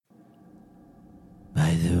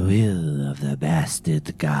By the will of the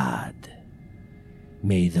bastard god,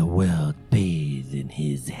 may the world bathe in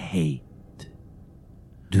his hate.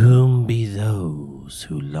 Doom be those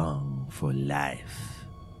who long for life,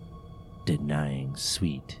 denying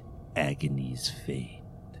sweet agony's fate.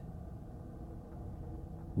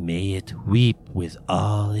 May it weep with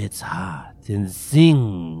all its heart and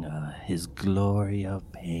sing his glory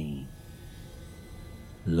of pain.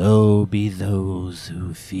 Low be those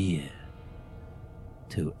who fear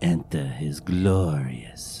to enter his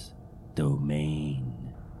glorious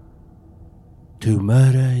domain. To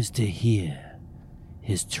murder is to hear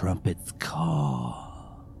his trumpet's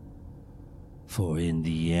call, for in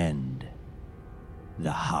the end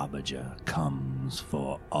the harbinger comes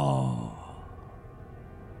for all.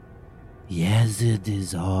 Yazard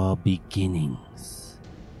is all beginnings,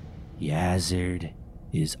 Yazard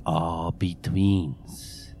is all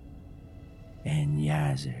betweens, and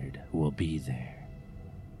Yazard will be there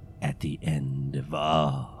at the end of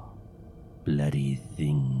all bloody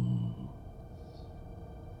things.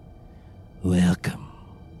 Welcome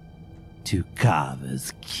to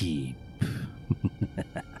Carver's Keep.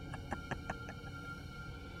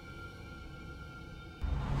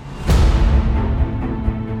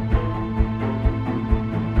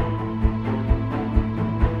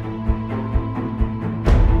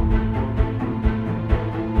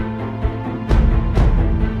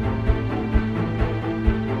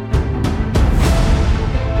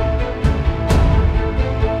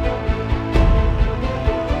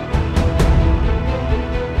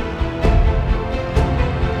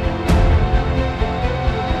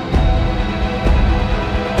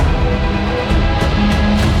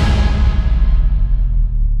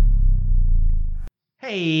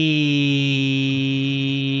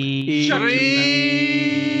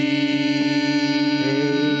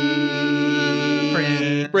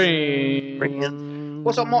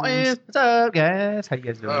 What's up, Martin? What's up, guys? How you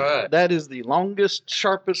guys doing? All right. That is the longest,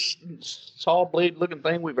 sharpest saw blade looking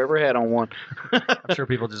thing we've ever had on one. I'm sure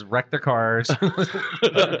people just wreck their cars.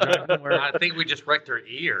 I think we just wrecked their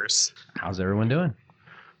ears. How's everyone doing?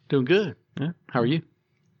 Doing good. Yeah. How are you?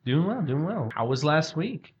 Doing well. How was last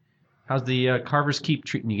week? How's the Carver's Keep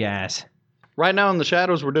treating you guys? Right now in the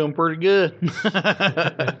shadows, we're doing pretty good.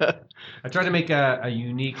 I tried to make a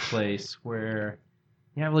unique place where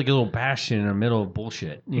you have like a little bastion in the middle of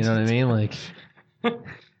bullshit. You know what I mean? Like, got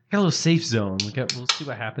a little safe zone. We'll see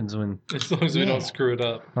what happens when. As long as we don't screw it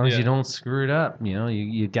up. As long as you don't screw it up,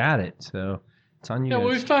 you got it. So it's on you. Yeah, guys.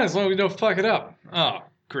 we'll be fine as long as we don't fuck it up. Oh,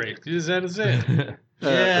 great. You just had to say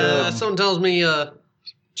it. Something tells me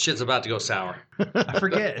shit's about to go sour. I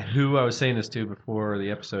forget who I was saying this to before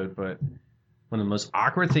the episode, but one of the most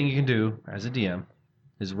awkward thing you can do as a DM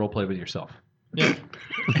is roleplay with yourself. Yeah.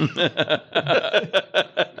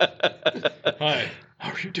 Hi.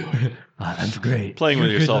 How are you doing? I'm great. Playing with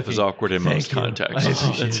yourself is awkward in most contexts. I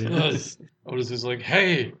appreciate it. Otis is like,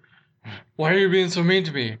 hey, why are you being so mean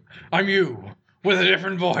to me? I'm you with a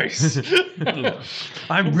different voice.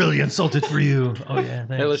 I'm really insulted for you. Oh, yeah.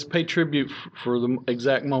 Thanks. Hey, let's pay tribute for the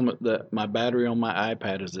exact moment that my battery on my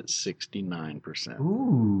iPad is at 69%.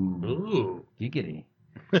 Ooh. Giggity.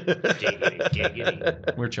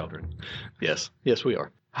 Giggity. We're children. Yes, we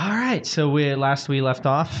are. All right. So last we left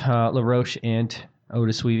off, LaRoche and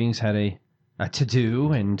Otis Weavings had a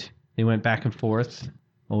to-do, and they went back and forth.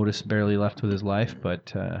 Otis barely left with his life,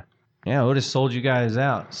 but Otis sold you guys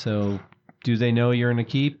out. So do they know you're in a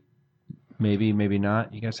keep? Maybe, maybe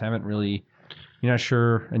not. You guys haven't really, you're not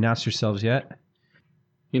sure, announced yourselves yet.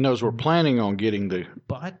 He knows we're planning on getting the...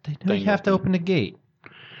 But they know you have to open the gate.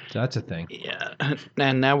 So that's a thing. Yeah,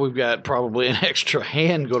 and now we've got probably an extra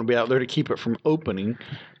hand going to be out there to keep it from opening.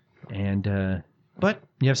 And but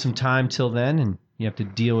you have some time till then, and you have to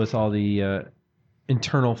deal with all the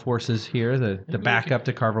internal forces here, the backup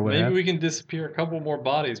to Carver would Maybe have. we can disappear a couple more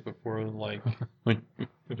bodies before, like,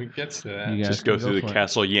 if it gets to that. Just go through the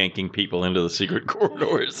castle yanking people into the secret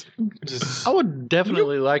corridors. I would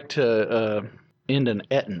definitely like to end an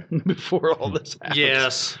Etten before all this happens.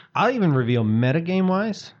 Yes. I'll even reveal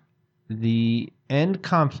metagame-wise, the end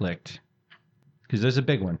conflict, because there's a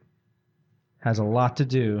big one, has a lot to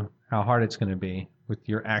do how hard it's going to be with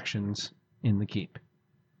your actions in the keep.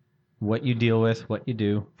 What you deal with, what you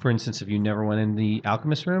do. For instance, if you never went in the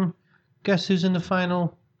alchemist room, guess who's in the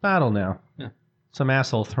final battle now? Yeah. Some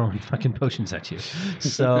asshole throwing fucking potions at you.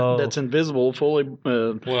 So that's invisible, fully.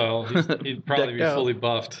 Well, he'd probably be fully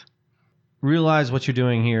buffed. Realize what you're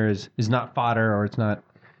doing here is not fodder, or it's not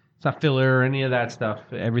filler or any of that stuff.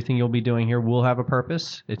 Everything you'll be doing here will have a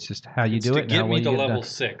purpose. It's just how you do it. Get me to level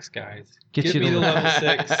 6, guys. Get me to level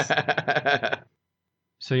 6.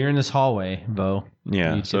 So you're in this hallway, Bo.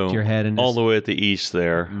 Yeah, You so tipped your head in all the way at the east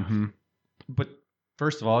there. Mm-hmm. But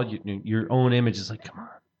first of all, your own image is like, come on.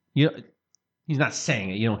 He's not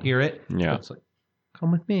saying it. You don't hear it. Yeah. It's like,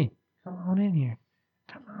 come with me. Come on in here.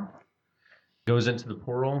 Come on. Goes into the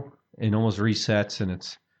portal and almost resets,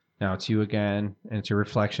 and now it's you again, and it's your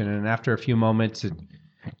reflection. And after a few moments,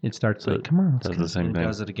 it starts like, come on, let's does go. the same And it thing.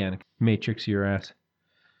 does it again. Matrix your ass.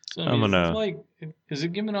 So, I'm gonna- is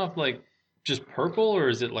it giving off like just purple, or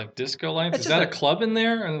is it like disco lights? It's Is just that like- a club in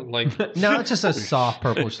there? And like, No, it's just a soft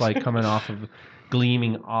purplish light coming off of,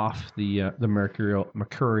 gleaming off the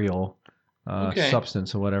mercurial Okay.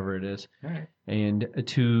 substance or whatever it is. all right. And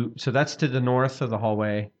so that's to the north of the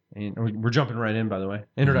hallway. And we're jumping right in, by the way.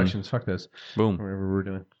 Introductions, fuck this. Boom. Whatever we're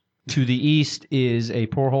doing. To the east is a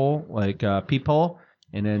porthole, like a peephole,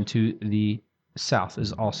 and then to the south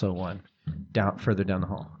is also one, further down the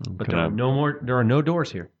hall. But there are no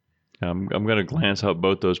doors here. I'm going to glance out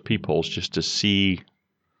both those peepholes just to see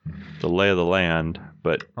the lay of the land,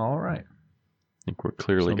 but All right. I think we're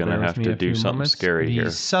clearly So going to bear with have me to a do few something moments. scary The here.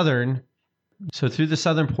 So through the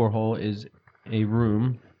southern porthole is a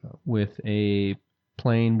room with a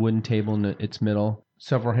plain wooden table in its middle,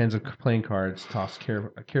 several hands of playing cards tossed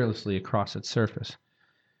carelessly across its surface.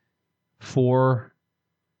 4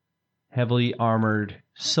 heavily armored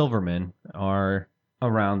silvermen are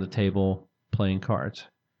around the table playing cards.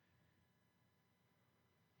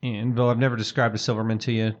 And though I've never described the silvermen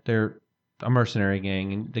to you, they're a mercenary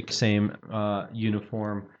gang in the same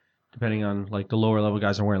uniform. Depending on like the lower level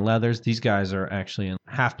guys are wearing leathers, these guys are actually in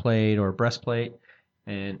half plate or breastplate,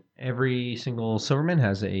 and every single silverman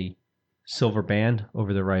has a silver band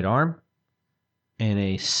over their right arm and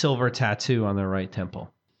a silver tattoo on their right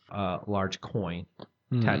temple, a large coin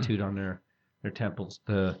tattooed on their temples.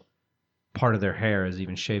 The part of their hair is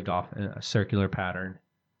even shaved off in a circular pattern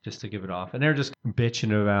just to give it off, and they're just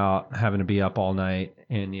bitching about having to be up all night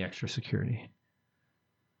and the extra security.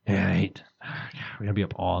 Yeah, we're gonna be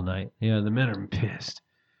up all night. Yeah, the men are pissed.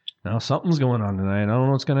 Now something's going on tonight. I don't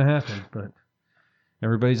know what's gonna happen, but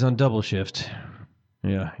everybody's on double shift.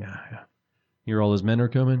 Yeah. Hear all those men are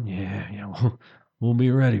coming? Yeah. We'll be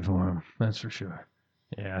ready for them. That's for sure.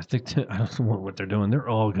 Yeah, I think I don't know what they're doing. They're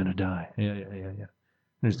all gonna die. Yeah.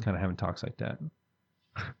 They're just kind of having talks like that.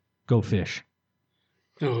 Go fish.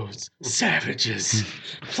 Those savages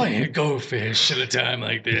playing Go Fish at a time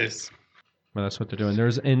like this. Well, that's what they're doing.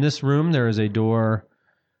 In this room, there is a door.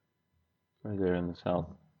 Right there in the south.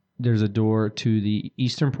 There's a door to the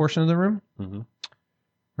eastern portion of the room,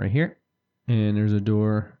 right here, and there's a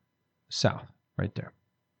door south, right there.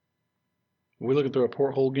 Are we looking through a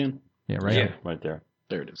porthole again? Yeah, right. Yeah. Here. Right there.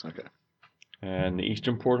 There it is. Okay. And the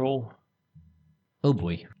eastern porthole, Oh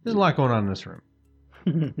boy, there's a lot going on in this room.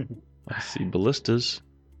 I see ballistas.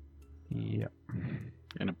 Yep.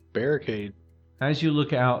 And a barricade. As you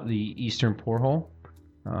look out the eastern porthole,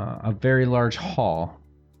 a very large hall,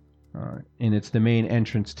 and it's the main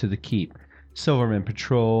entrance to the keep. Silvermen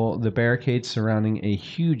patrol the barricades surrounding a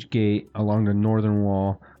huge gate along the northern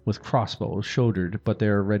wall with crossbows shouldered, but they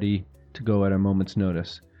are ready to go at a moment's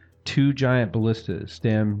notice. 2 giant ballistas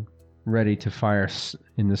stand ready to fire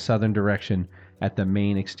in the southern direction at the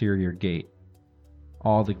main exterior gate.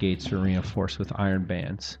 All the gates are reinforced with iron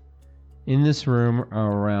bands. In this room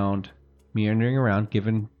are meandering around, give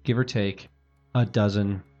or take, a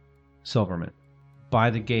dozen silvermen. By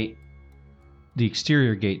the gate, the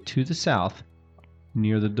exterior gate to the south,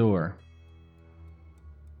 near the door.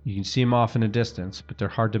 You can see them off in the distance, but they're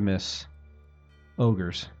hard to miss.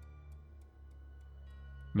 Ogres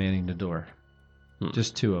manning the door.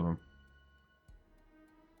 Just 2 of them.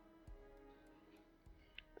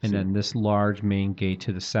 And then this large main gate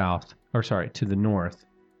to the north,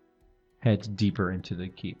 heads deeper into the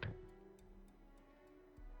keep.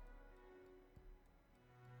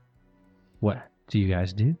 What do you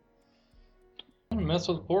guys do? I'm gonna mess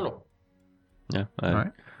with the portal. Yeah. All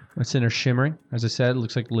right. It's in there shimmering. As I said, it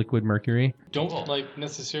looks like liquid mercury. Don't like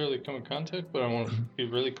necessarily come in contact, but I want to be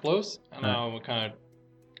really close, and I want to kind of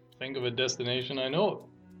think of a destination I know of.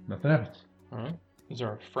 Nothing happens. All right. Is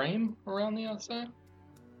there a frame around the outside?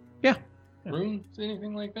 Yeah. Rooms,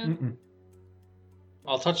 anything like that? Mm-mm.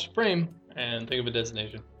 I'll touch the frame and think of a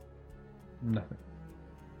destination. Nothing.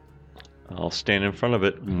 I'll stand in front of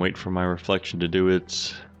it and wait for my reflection to do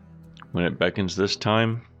its. When it beckons this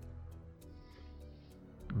time,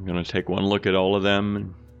 I'm going to take one look at all of them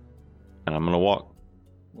and I'm going to walk.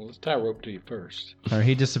 Well, let's tie a rope to you first. All right,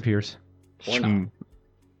 he disappears. Or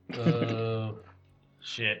not.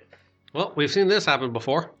 Shit. Well, we've seen this happen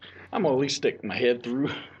before. I'm going to at least stick my head through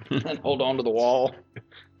and hold on to the wall in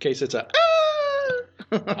case it's a...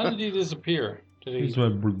 How did he disappear? Did he? This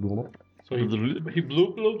one- So he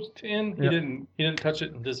bloop blooped in. He Yep. didn't touch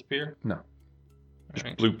it and disappear. No.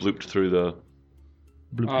 Alright. Blooped through the.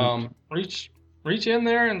 Reach in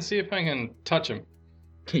there and see if I can touch him.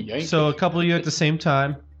 Yank So a it. couple of you at the same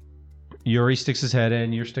time. Yuri sticks his head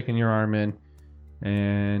in. You're sticking your arm in,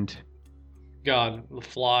 and God, the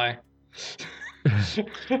fly.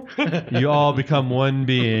 you all become one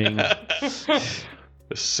being. A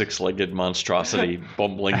six-legged monstrosity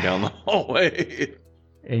bumbling down the hallway.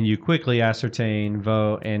 And you quickly ascertain,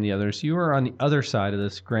 Vo and the others, you are on the other side of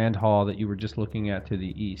this grand hall that you were just looking at to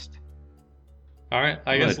the east. All right,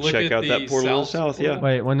 I I'm guess gonna look check at out the that portal to the south, yeah. portal.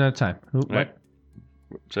 Wait, one at a time. What? Right.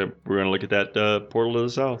 So we're going to look at that portal to the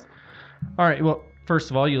south. All right, well,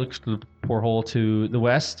 first of all, you look through the porthole to the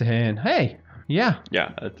west, and hey, yeah,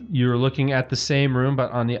 Yeah. you're looking at the same room,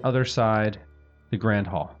 but on the other side, the grand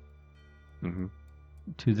hall. Mm-hmm.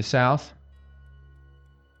 To the south,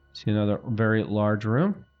 see another very large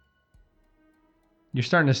room. You're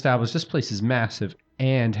starting to establish this place is massive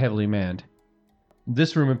and heavily manned.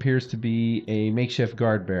 This room appears to be a makeshift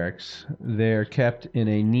guard barracks. They're kept in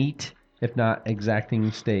a neat, if not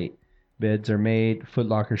exacting state. Beds are made,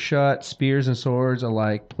 footlockers shut, spears and swords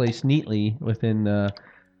alike placed neatly within the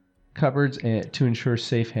cupboards to ensure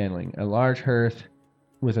safe handling. A large hearth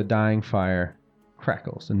with a dying fire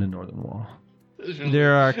crackles in the northern wall.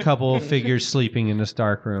 There are a couple of figures sleeping in this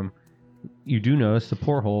dark room. You do notice the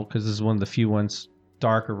porthole, because this is one of the few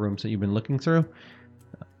darker rooms that you've been looking through,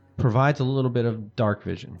 provides a little bit of dark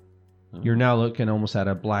vision. You're now looking almost at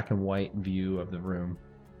a black and white view of the room.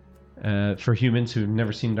 For humans who've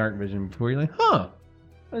never seen dark vision before, you're like, huh,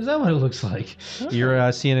 is that what it looks like?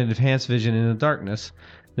 You're seeing an enhanced vision in the darkness.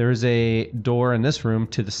 There is a door in this room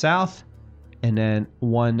to the south, and then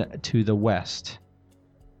one to the west.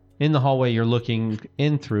 In the hallway you're looking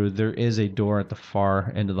in through, there is a door at the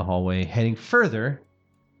far end of the hallway, heading further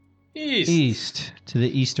east to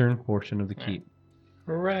the eastern portion of the keep.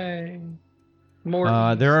 Hooray!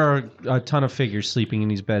 More. There are a ton of figures sleeping in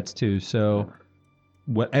these beds too, so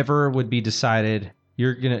whatever would be decided,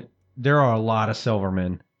 there are a lot of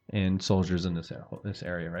silvermen and soldiers in this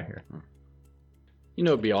area right here. You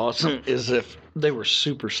know, it'd be awesome is if they were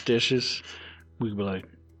superstitious. We'd be like,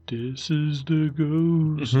 "This is the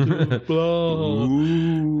ghost of blah.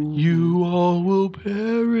 You all will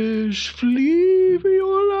perish. Flee for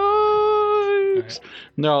your lives."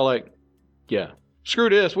 And they're all like, "Yeah, screw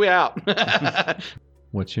this. We out."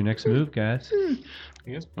 What's your next move, guys? I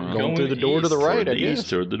guess Going through the door to the east. right, I the guess. east,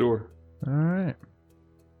 toward the door. All right.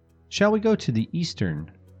 Shall we go to the eastern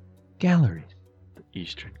gallery? The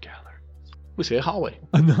eastern gallery. We see a hallway.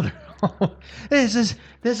 Another. This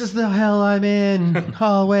is the hell I'm in.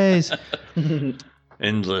 Hallways.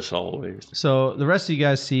 Endless hallways. So the rest of you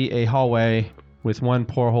guys see a hallway with one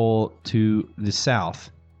porthole to the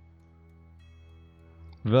south.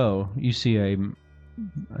 Though you see a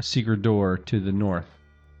secret door to the north,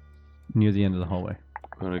 near the end of the hallway.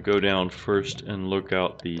 I'm going to go down first and look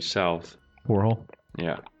out the south. Porthole.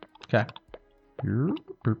 Yeah. Okay.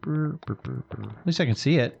 At least I can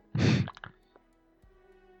see it.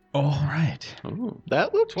 All right. Oh.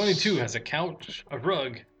 That looks 22 has a couch, a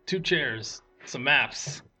rug, 2 chairs, some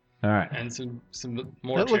maps, All right. and some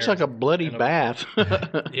more. That looks chairs. like a bloody And bath.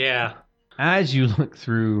 Yeah. As you look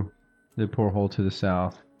through the porthole to the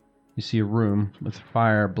south, you see a room with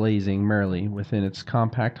fire blazing merrily within its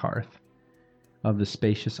compact hearth of the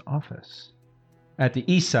spacious office. At the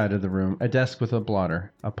east side of the room, a desk with a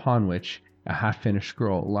blotter, upon which a half-finished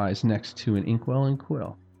scroll lies next to an inkwell and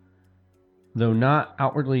quill. Though not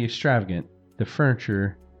outwardly extravagant, the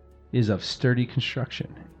furniture is of sturdy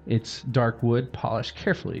construction, its dark wood polished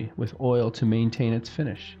carefully with oil to maintain its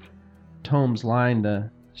finish. Tomes line the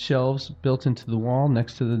shelves built into the wall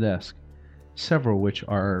next to the desk, several which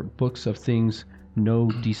are books of things no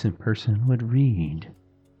decent person would read.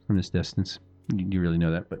 From this distance, you really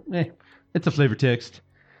know that, but it's a flavor text.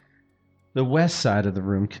 The west side of the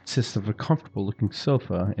room consists of a comfortable-looking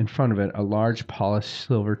sofa. In front of it, a large polished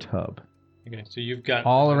silver tub. Okay, so you've got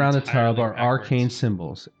All around the tub entirely are backwards. arcane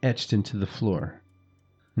symbols etched into the floor.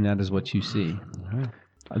 And that is what you see.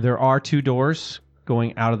 There are 2 doors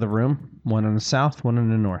going out of the room, one on the south, one on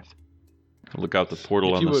the north. Look out the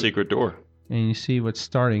portal If on you the would- secret door. And you see what's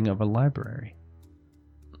starting of a library.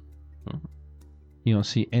 You don't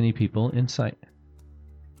see any people in sight.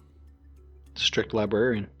 Strict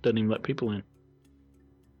librarian. Doesn't even let people in.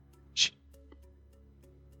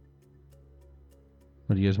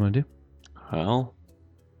 What do you guys want to do? Well,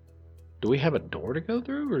 Do we have a door to go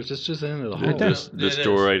through, or is this just the end of the hallway? does. this It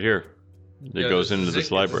door is. right here that Yeah, goes it's into a this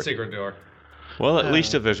it's a library. secret door. Well, at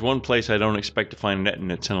least if there's one place I don't expect to find it,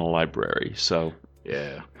 and it's in a library, so...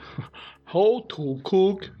 Yeah. How to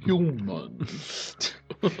cook humans.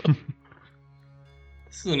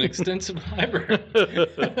 This is an extensive library.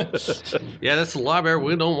 Yeah, that's the library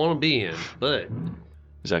we don't want to be in, but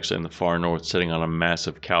He's actually in the far north, sitting on a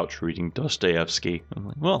massive couch reading Dostoevsky. I'm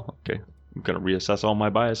like, well, okay. I'm going to reassess all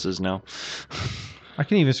my biases now.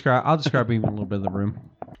 I'll describe even a little bit of the room.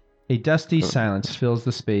 A dusty silence fills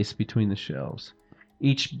the space between the shelves,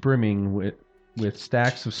 each brimming with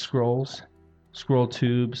stacks of scrolls, scroll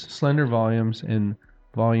tubes, slender volumes, and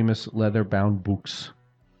voluminous leather-bound books.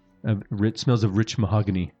 It smells of rich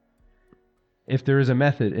mahogany. If there is a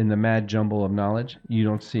method in the mad jumble of knowledge, you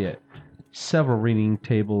don't see it. Several reading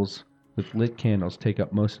tables with lit candles take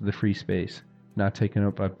up most of the free space, not taken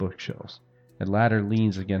up by bookshelves. A ladder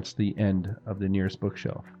leans against the end of the nearest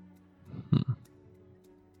bookshelf.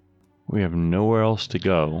 We have nowhere else to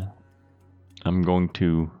go. I'm going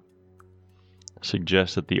to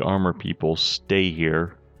suggest that the armor people stay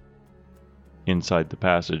here inside the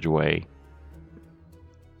passageway.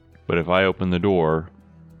 But if I open the door,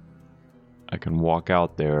 I can walk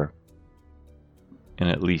out there and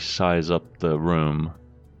at least size up the room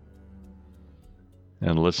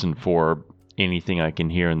and listen for anything I can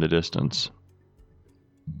hear in the distance.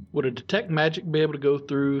 Would a detect magic be able to go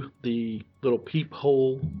through the little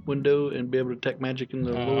peephole window and be able to detect magic in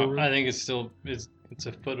the lower room? I think it's still it's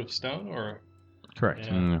a foot of stone, or Correct.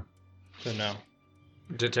 yeah. So no,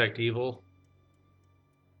 detect evil.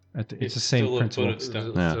 It's the same still principle. A foot of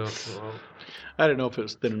stone. Yeah. So, I didn't know if it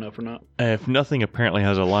was thin enough or not. If nothing apparently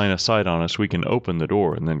has a line of sight on us, we can open the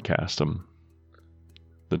door and then cast them.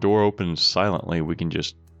 The door opens silently. We can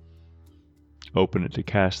just open it to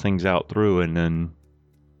cast things out through, and then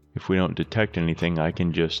if we don't detect anything, I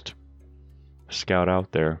can just scout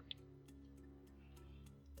out there.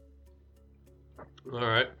 all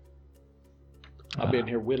right. I'll be in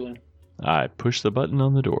here whittling. I push the button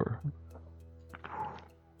on the door.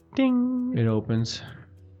 Ding! It opens.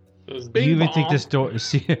 Those Bing You even bong.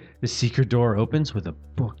 think the secret door opens with a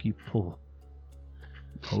book you pull?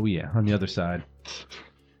 Oh yeah, on the other side.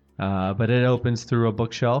 But it opens through a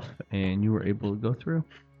bookshelf, and you were able to go through.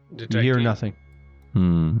 Detect You hear evil. nothing.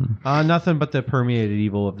 Hmm. Nothing but the permeated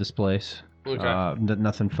evil of this place. Okay.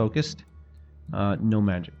 Nothing focused. No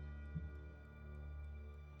magic.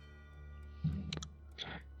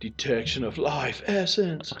 Detection of life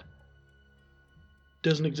essence.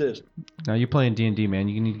 Doesn't exist. Now you're playing D&D, man.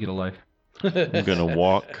 You need to get a life. I'm gonna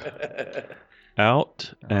walk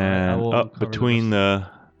out I and will up cover the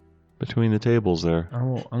between the tables there. I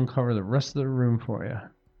will uncover the rest of the room for you.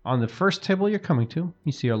 On the first table you're coming to,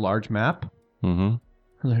 you see a large map. Mm-hmm.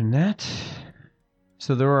 Other than that,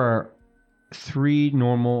 so there are 3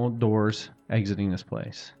 normal doors exiting this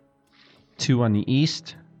place. 2 on the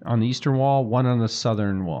eastern wall, 1 on the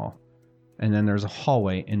southern wall. And then there's a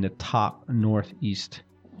hallway in the top northeast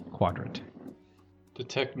quadrant.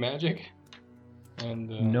 detect magic, and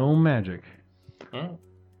No magic. Oh,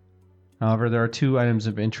 However, there are 2 items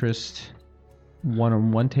of interest, 1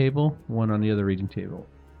 on one table, 1 on the other reading table.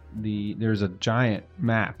 There's a giant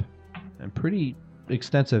map, and pretty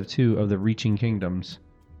extensive too, of the Reaching Kingdoms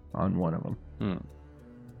on one of them.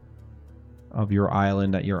 Of your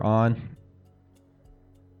island that you're on.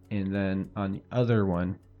 And then on the other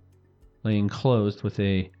one, laying closed with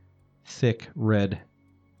a thick red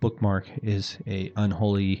bookmark, is a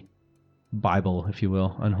unholy Bible, if you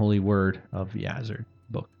will, unholy word of Yazard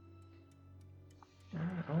book.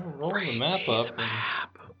 I'll roll the map up.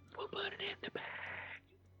 We'll put it in the bag.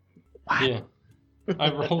 Yeah,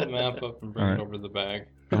 I roll the map up and bring Alright. it over the bag.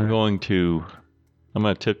 I'm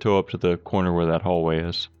gonna tiptoe up to the corner where that hallway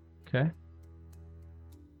is. Okay.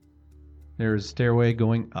 There's a stairway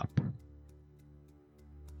going up.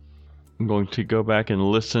 I'm going to go back and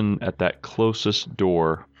listen at that closest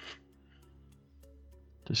door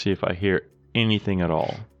to see if I hear anything at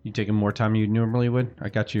all. You taking more time than you normally would? I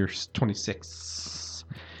got your 26.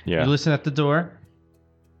 Yeah. You listen at the door.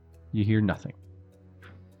 You hear nothing.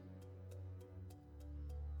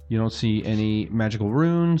 You don't see any magical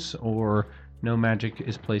runes, or no magic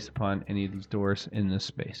is placed upon any of these doors in this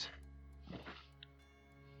space.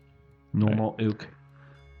 Normal oak,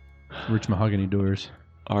 rich mahogany doors.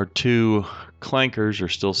 Our 2 clankers are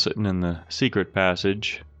still sitting in the secret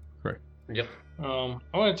passage. Yep. I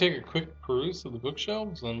want to take a quick peruse of the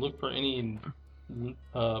bookshelves and look for any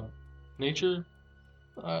nature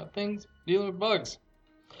things dealing with bugs.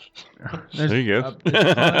 There's, There you go.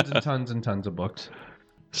 there's tons and tons and tons of books.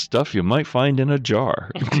 Stuff you might find in a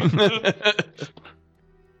jar.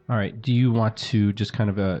 All right. Do you want to just kind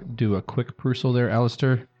of do a quick perusal there,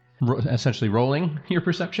 Alistair? essentially rolling your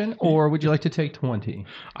perception, or would you like to take 20?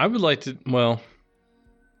 I would like to. Well,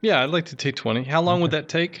 yeah, I'd like to take 20. How long would that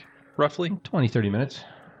take, roughly? 20, 30 minutes.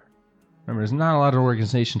 Remember, there's not a lot of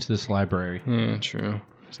organization to this library. True.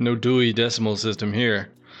 There's no Dewey Decimal System here.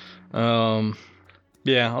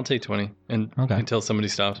 Yeah, I'll take 20 until somebody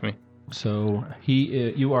stops me. So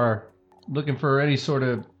you are looking for any sort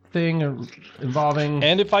of thing involving.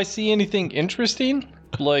 And if I see anything interesting,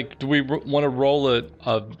 like, do we want to roll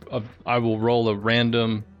I will roll a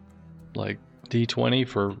random, like, D20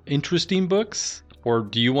 for interesting books, or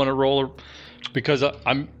do you want to roll because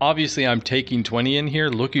I'm taking 20 in here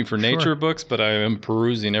looking for nature books, but I am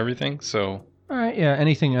perusing everything, so. All right, yeah.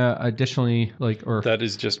 Anything additionally, like, or that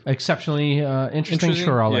is just exceptionally interesting?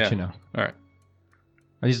 Sure, I'll let you know. All right.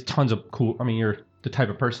 There's tons of cool. I mean, you're the type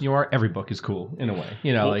of person you are. Every book is cool in a way.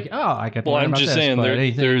 You know, like, I get to learn about this. Well, I'm just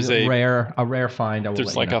saying there's a rare find. I will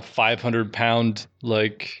there's like a 500-pound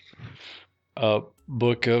like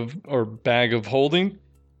book or bag of holding.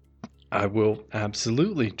 I will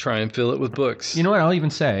absolutely try and fill it with books. You know what? I'll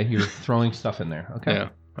even say you're throwing stuff in there. Okay. Yeah.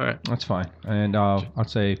 All right. That's fine. And I'll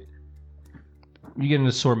say. You get an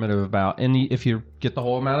assortment of about, and if you get the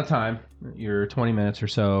whole amount of time, your 20 minutes or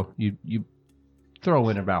so, you throw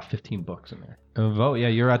in about 15 books in there. Yeah,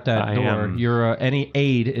 you're at that door. Your any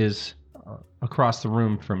aid is across the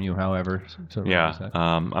room from you, however. So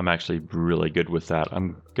I'm actually really good with that.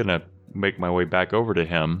 I'm gonna make my way back over to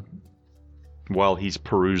him while he's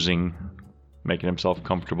perusing, making himself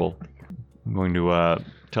comfortable. I'm going to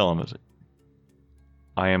tell him,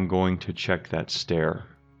 I am going to check that stair.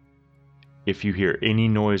 If you hear any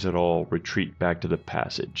noise at all, retreat back to the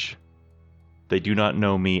passage. They do not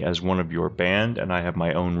know me as one of your band, and I have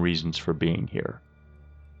my own reasons for being here.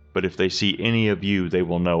 But if they see any of you, they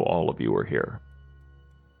will know all of you are here.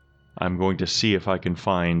 I'm going to see if I can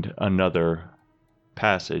find another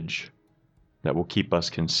passage that will keep us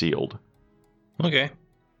concealed. Okay.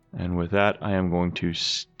 And with that, I am going to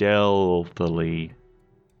stealthily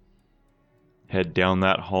head down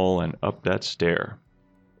that hall and up that stair.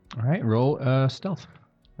 All right, roll stealth.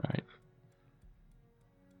 All right.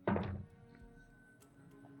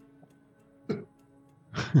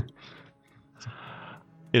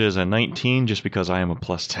 It is a 19 just because I am a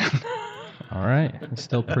plus 10. All right,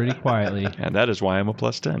 still pretty quietly. And that is why I'm a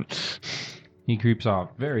plus 10. He creeps off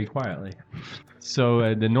very quietly.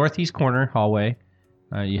 So the northeast corner hallway,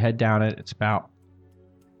 you head down it. It's about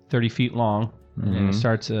 30 feet long, and it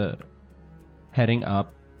starts heading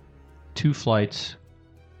up 2 flights,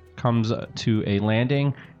 comes to a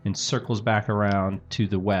landing, and circles back around to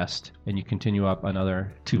the west, and you continue up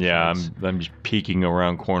another 2 flights. Yeah, I'm just peeking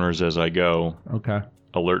around corners as I go. Okay.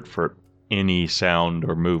 Alert for any sound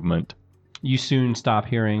or movement. You soon stop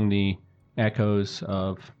hearing the echoes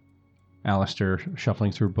of Alistair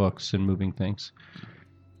shuffling through books and moving things.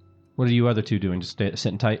 What are you other two doing? Just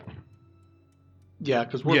sitting tight? Yeah,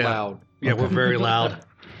 because we're loud. Yeah, we're very loud.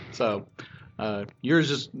 So yours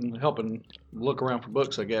just helping look around for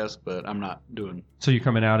books, I guess, but I'm not doing. So you're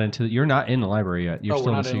coming out into you're not in the library yet. You're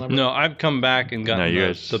still in the secret. No, I've come back and gotten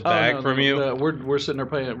the bag from you. We're sitting there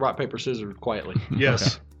playing rock, paper, scissors quietly.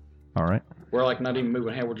 Yes. Okay. All right. We're like not even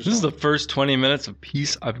moving hand. We're just. This is the first 20 minutes of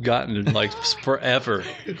peace I've gotten in like forever.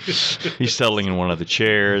 He's settling in one of the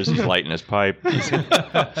chairs. He's lighting his pipe. All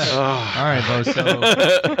right,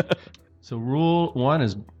 Bo. So rule one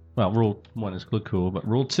is cool, but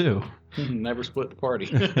rule 2. Never split the party.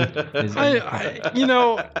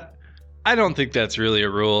 I don't think that's really a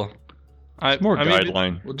rule.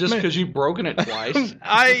 Guideline. Well, just because you've broken it twice.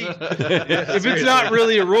 If it's not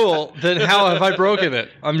really a rule, then how have I broken it?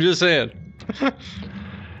 I'm just saying.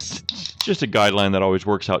 It's just a guideline that always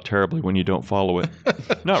works out terribly when you don't follow it.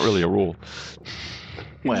 Not really a rule.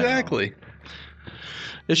 Well, exactly.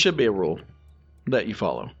 It should be a rule that you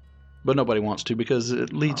follow. But nobody wants to because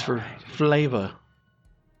it leads for flavor.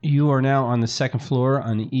 You are now on the second floor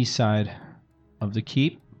on the east side of the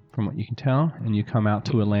keep, from what you can tell, and you come out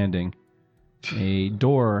to a landing. A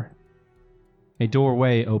doorway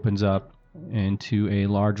opens up into a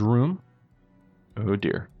large room. Oh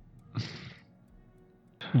dear.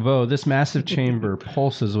 Vo, this massive chamber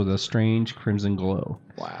pulses with a strange crimson glow.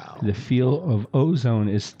 Wow. The feel of ozone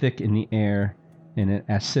is thick in the air, and an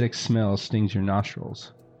acidic smell stings your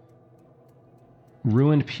nostrils.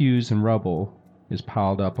 Ruined pews and rubble is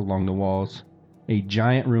piled up along the walls. A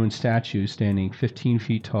giant ruined statue standing 15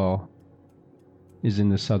 feet tall is in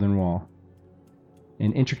the southern wall.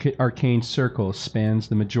 An intricate arcane circle spans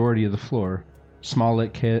the majority of the floor. Small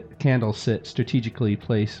lit candles sit strategically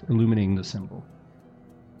placed, illuminating the symbol.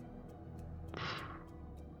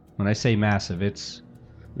 When I say massive, it's...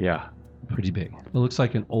 Yeah. Pretty big. It looks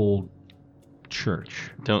like an old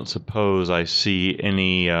church. Don't suppose I see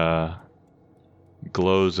any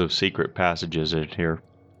glows of secret passages in here.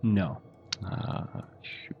 No.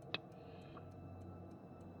 Shoot.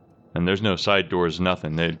 And there's no side doors,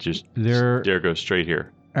 nothing. They just go straight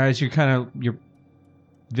here. As your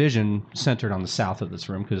vision centered on the south of this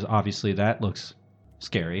room, because obviously that looks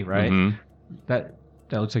scary, right? Mm-hmm. That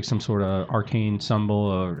looks like some sort of arcane symbol,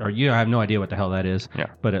 or I have no idea what the hell that is. Yeah.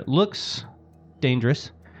 But it looks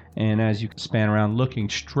dangerous. And as you span around, looking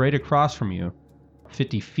straight across from you,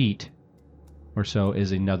 50 feet or so,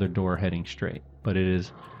 is another door heading straight. But it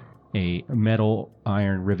is a metal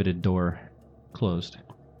iron riveted door, closed.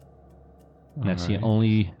 And that's the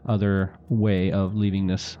only other way of leaving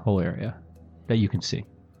this whole area that you can see.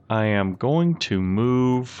 I am going to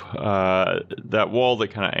move that wall that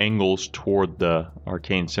kind of angles toward the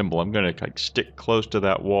arcane symbol. I'm going to stick close to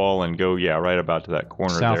that wall and go, right about to that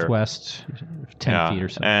corner Southwest, there. 10 feet or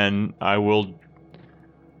so. And I will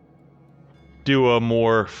do a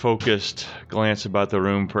more focused glance about the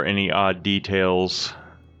room for any odd details,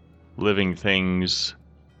 living things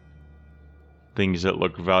that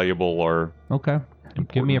look valuable or okay.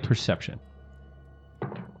 important. Give me a perception.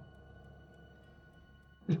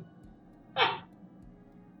 Is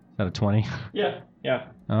that a 20? Yeah.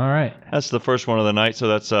 All right. That's the first one of the night, so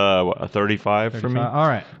that's a 35 for me. All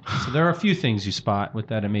right. So there are a few things you spot with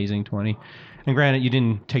that amazing 20. And granted, you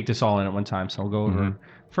didn't take this all in at one time, so I'll go over. Mhm.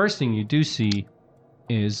 First thing you do see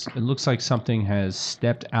is it looks like something has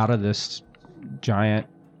stepped out of this giant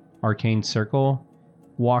arcane circle,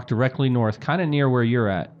 walked directly north, kind of near where you're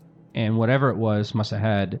at. And whatever it was must have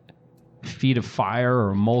had feet of fire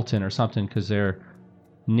or molten or something, because they're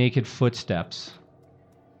naked footsteps,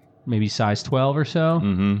 maybe size 12 or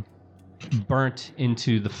so, burnt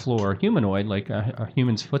into the floor. Humanoid, like a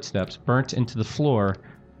human's footsteps, burnt into the floor,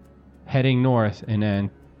 heading north, and then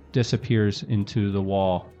disappears into the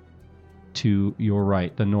wall to your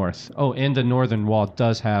right, the north. Oh, and the northern wall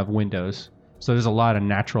does have windows. So there's a lot of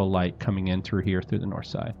natural light coming in through here, through the north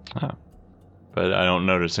side. Oh. But I don't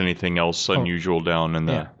notice anything else unusual down in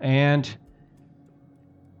the... Yeah. And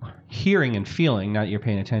hearing and feeling, now that you're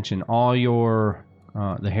paying attention, all your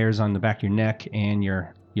the hairs on the back of your neck and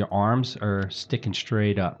your arms are sticking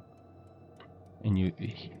straight up. And you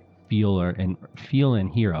feel and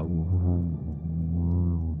hear a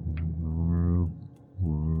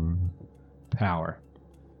power.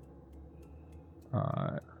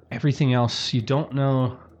 Everything else, you don't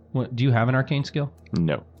know. Do you have an arcane skill?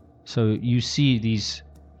 No. So you see these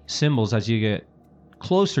symbols as you get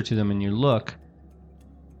closer to them and you look.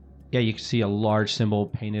 Yeah, you can see a large symbol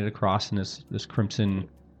painted across in this crimson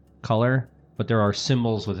color. But there are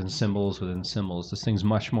symbols within symbols within symbols. This thing's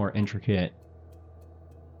much more intricate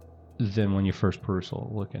than when you first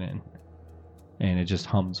perusal looking in. And it just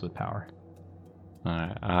hums with power.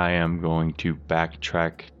 I am going to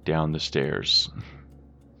backtrack down the stairs.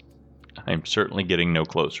 I'm certainly getting no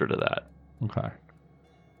closer to that. Okay.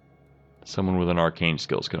 Someone with an arcane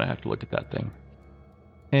skill is going to have to look at that thing.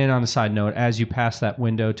 And on a side note, as you pass that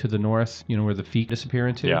window to the north, you know, where the feet disappear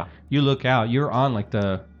into, yeah, you look out, you're on like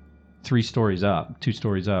the 2 stories up.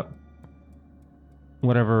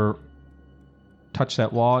 Whatever touched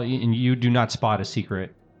that wall, and you do not spot a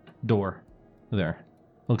secret door there.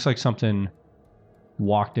 Looks like something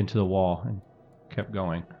walked into the wall and kept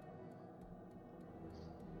going.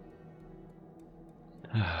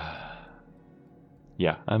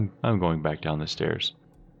 Yeah, I'm going back down the stairs.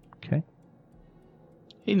 Okay.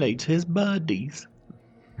 He needs his buddies.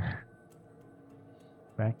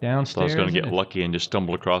 Back downstairs. I was going to get lucky and just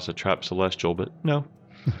stumble across a trapped celestial, but no.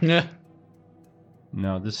 Yeah.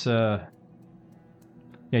 No, this yeah,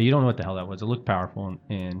 you don't know what the hell that was. It looked powerful,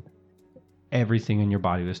 and everything in your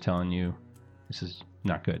body was telling you this is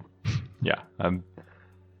not good. Yeah, I'm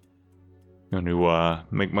going to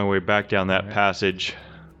make my way back down that passage.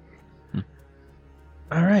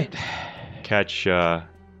 All right. Catch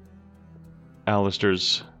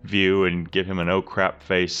Alistair's view and give him an oh crap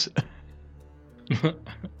face.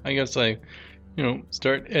 I guess I,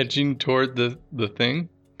 start edging toward the thing,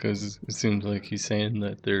 because it seems like he's saying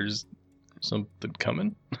that there's something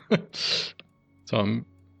coming. So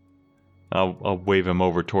I'll wave him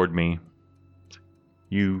over toward me.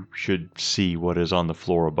 You should see what is on the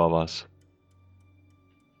floor above us.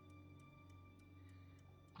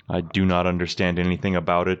 I do not understand anything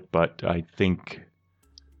about it, but I think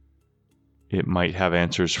it might have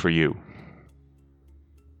answers for you.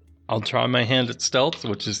 I'll try my hand at stealth,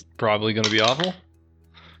 which is probably going to be awful.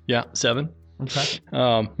 Yeah, 7. Okay.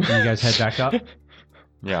 You you guys head back up?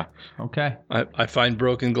 Yeah. Okay. I find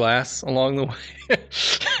broken glass along the way.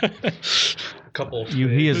 A couple.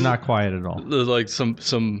 He is not quiet at all. There's like some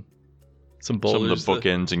Some of boulders. the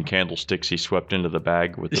bookends and candlesticks he swept into the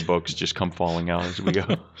bag with the books just come falling out as we go.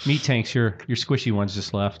 Meat tanks, your squishy ones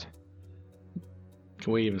just left.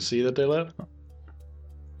 Can we even see that they left?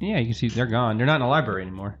 Yeah, you can see they're gone. They're not in the library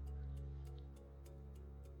anymore.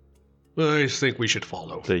 I think we should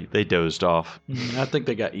follow. They dozed off. I think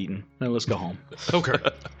they got eaten. Now let's go home. Okay.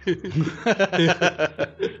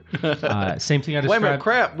 Same thing I Wait a minute, described.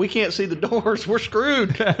 crap. We can't see the doors. We're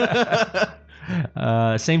screwed.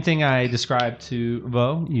 Same thing I described to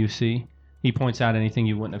Vo. You see, he points out anything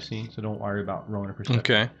you wouldn't have seen, so don't worry about rolling a perception.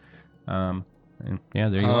 Okay. And yeah,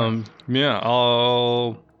 there you are. Yeah,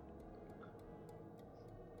 I'll.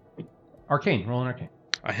 Arcane. Roll an arcane.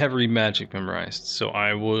 I have read magic memorized, so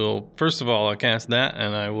I will. First of all, I'll cast that,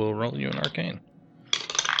 and I will roll you an arcane.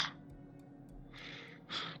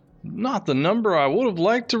 Not the number I would have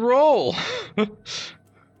liked to roll. I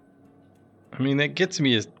mean, that gets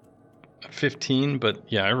me a 15, but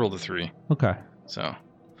yeah, I rolled a 3. Okay. So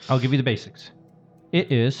I'll give you the basics.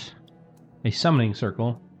 It is a summoning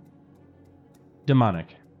circle.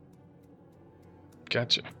 Demonic.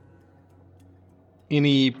 gotcha.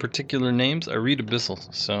 Any particular names? I read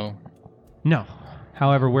Abyssal, so No.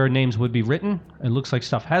 However, where names would be written, it looks like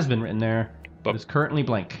stuff has been written there, but it's currently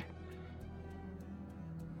blank.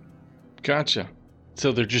 gotcha.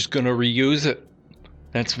 So they're just gonna reuse it.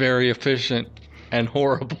 That's very efficient and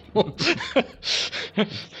horrible.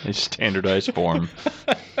 A standardized form.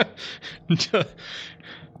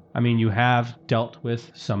 I mean, you have dealt with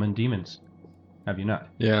summoned demons, have you not?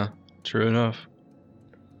 Yeah, true enough.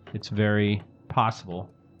 It's very possible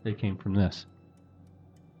they came from this.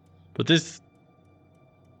 But this,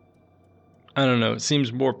 I don't know, it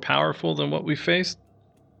seems more powerful than what we faced.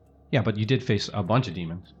 Yeah, but you did face a bunch of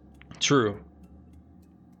demons. True.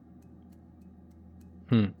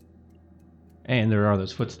 And there are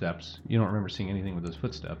those footsteps. You don't remember seeing anything with those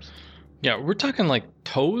footsteps. Yeah, we're talking like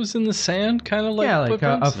toes in the sand, kind of like yeah, like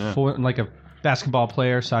footprints? like a basketball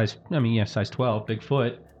player size. I mean, yeah, size 12, big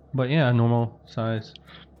foot. But yeah, normal size.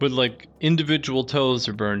 But like individual toes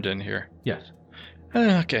are burned in here. Yes.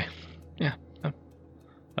 Okay, yeah, that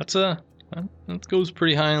goes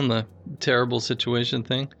pretty high on the terrible situation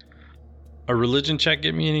thing. A religion check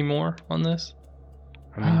get me any more on this?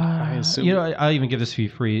 I mean, I assume. You know, I'll even give this to you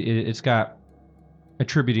free. It's got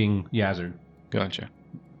attributing Yazard, Gotcha.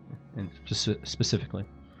 and specifically,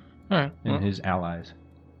 All right. and Well, his allies.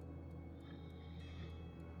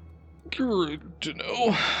 good to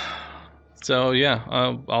know. So yeah,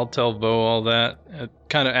 I'll tell Vo all that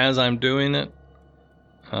kind of as I'm doing it.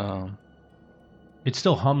 It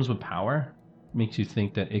still hums with power. Makes you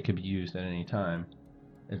think that it could be used at any time,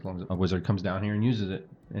 as long as a wizard comes down here and uses it,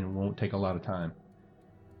 and it won't take a lot of time.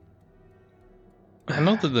 I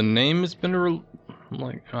know that the name has been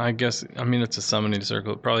I guess, I mean, it's a summoning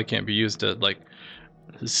circle. It probably can't be used to like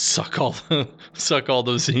suck all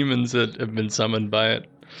those demons that have been summoned by it.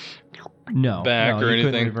 No, Back no, or you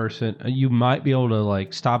couldn't anything? reverse it. You might be able to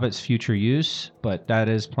like stop its future use, but that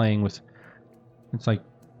is playing with. It's like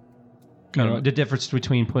Kind of- the difference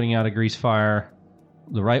between putting out a grease fire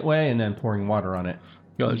the right way and then pouring water on it,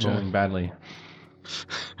 Gotcha. rolling badly. If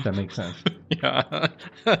that makes sense. Yeah.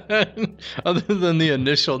 Other than the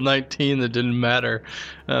initial 19 that didn't matter,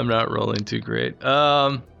 I'm not rolling too great.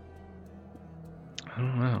 I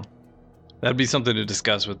don't know. That'd be something to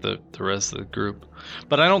discuss with the rest of the group.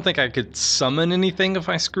 But I don't think I could summon anything if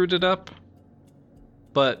I screwed it up.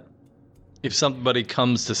 But if somebody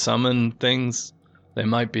comes to summon things, they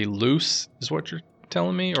might be loose, is what you're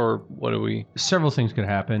telling me? Or what do we... Several things could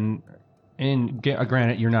happen. And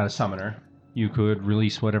granted, you're not a summoner. You could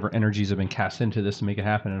release whatever energies have been cast into this to make it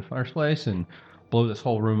happen in the first place and blow this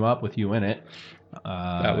whole room up with you in it.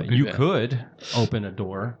 That would be You bad. could open a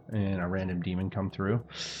door and a random demon come through.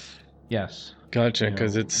 Yes. Gotcha, You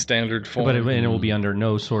because know. it's standard form. But it will be under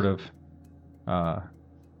no sort of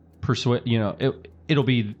persuade. You know, it'll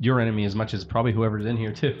be your enemy as much as probably whoever's in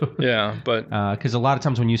here too. Yeah, but... Because a lot of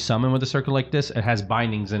times when you summon with a circle like this, it has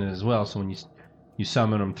bindings in it as well. So when you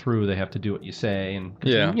summon them through, they have to do what you say. And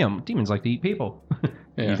 'cause, Yeah. you know, demons like to eat people,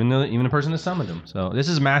 Yeah. even a person that summoned them. So this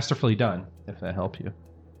is masterfully done. If that helps you,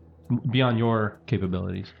 beyond your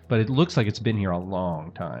capabilities. But it looks like it's been here a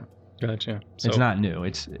long time. Gotcha. It's not new.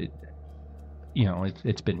 It's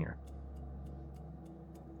been here.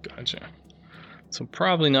 Gotcha. So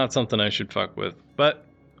probably not something I should fuck with, but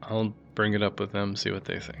I'll bring it up with them, see what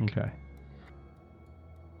they think. Okay.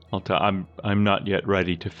 I'm not yet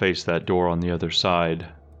ready to face that door on the other side,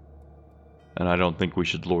 and I don't think we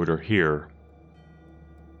should loiter here.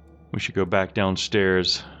 We should go back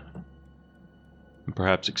downstairs and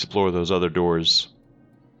perhaps explore those other doors.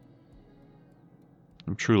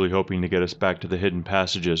 I'm truly hoping to get us back to the hidden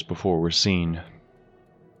passages before we're seen.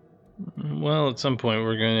 Well, at some point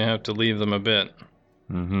we're going to have to leave them a bit.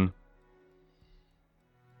 Mm-hmm.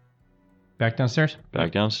 Back downstairs?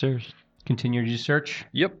 Back downstairs. Continue your search?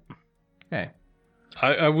 Yep. Okay.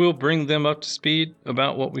 I will bring them up to speed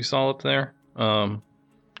about what we saw up there.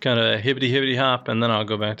 Kind of hibbity hop, and then I'll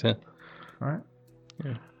go back to All right.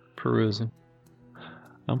 perusing.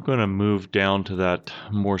 I'm going to move down to that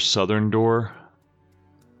more southern door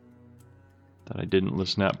that I didn't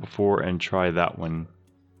listen at before and try that one.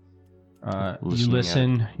 You Listening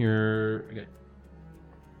listen. You're... Okay.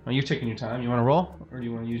 Well, you're taking your time. You want to roll? Or do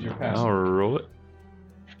you want to use your pass? I'll roll it.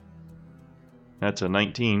 That's a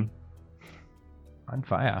 19. On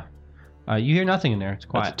fire. You hear nothing in there. It's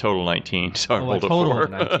quiet. That's a total 19, so I Oh, a rolled a total 4. of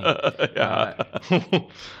 19. Yeah.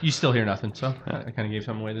 You still hear nothing, so I kind of gave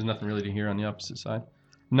some away. There's nothing really to hear on the opposite side.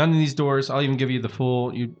 None of these doors, I'll even give you the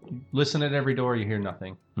full, you listen at every door, you hear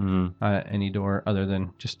nothing. Mm-hmm. Any door other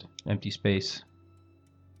than just empty space.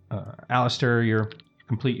 Alistair, you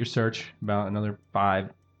complete your search about another 5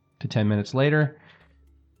 to 10 minutes later.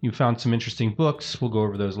 You found some interesting books. We'll go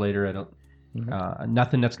over those later.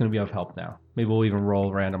 Nothing that's going to be of help now. Maybe we'll even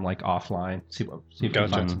roll random, like offline, see if we can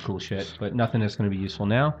find some cool shit, but nothing that's going to be useful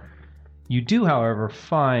now. You do, however,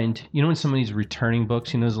 find, in some of these returning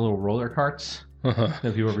books, those little roller carts that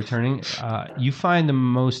people are returning, you find the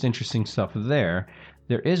most interesting stuff there.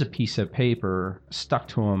 There is a piece of paper stuck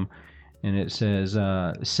to them, and it says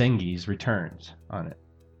Sengi's Returns on it.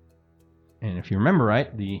 And if you remember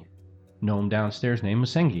right, the gnome downstairs name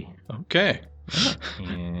was Sengi. Okay.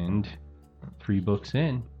 And 3 books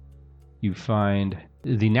in, you find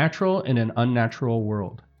The Natural and an Unnatural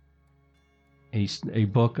World. A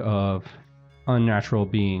book of unnatural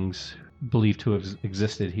beings believed to have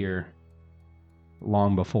existed here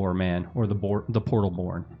long before man, or the portal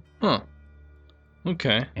born. Huh.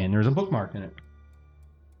 Okay. And there's a bookmark in it.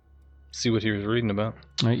 See what he was reading about.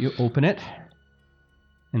 All right, you open it,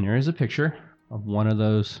 and there is a picture of one of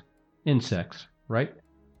those insects right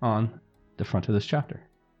on the front of this chapter.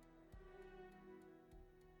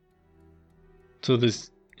 So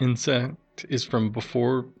this insect is from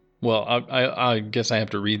before. Well, I guess I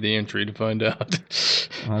have to read the entry to find out.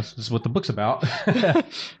 This is what the book's about.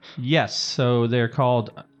 Yes, so they're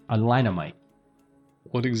called a linomite.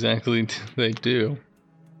 What exactly do they do?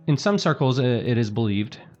 In some circles, it is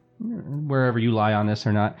believed, wherever you lie on this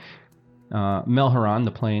or not, Melharan,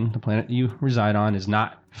 the planet you reside on, is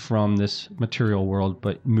not from this material world,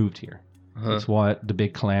 but moved here. That's what the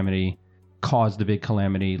big calamity caused the big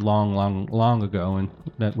calamity long ago,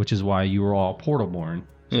 and which is why you were all portal born,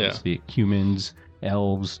 so to speak. Humans,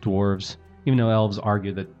 elves, dwarves. Even though elves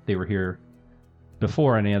argue that they were here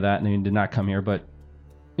before any of that and they did not come here, but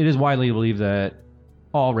it is widely believed that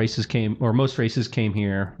all races came, or most races came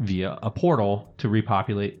here via a portal to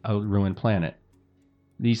repopulate a ruined planet.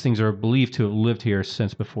 These things are believed to have lived here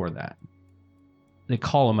since before that. They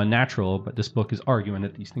call them unnatural, but this book is arguing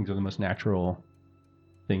that these things are the most natural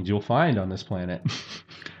things you'll find on this planet.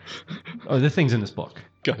 Or the things in this book.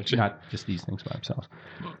 Gotcha. Not just these things by themselves.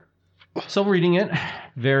 So reading it,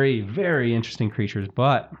 very, very interesting creatures,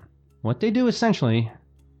 but what they do essentially,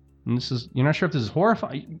 and this is, you're not sure if this is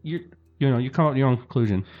horrifying, you come up with your own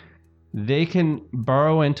conclusion. They can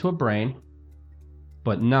burrow into a brain,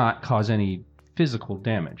 but not cause any physical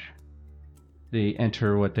damage. They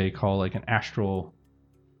enter what they call like an astral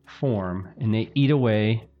form, and they eat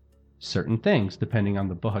away certain things depending on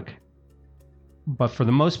the book. But for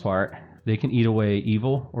the most part, they can eat away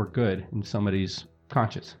evil or good in somebody's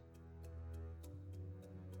conscience,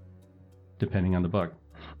 depending on the book.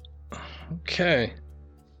 Okay.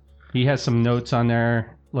 He has some notes on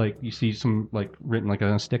there, like you see some like written like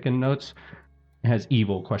on stick-in notes. It has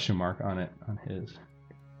evil question mark on it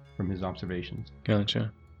from his observations.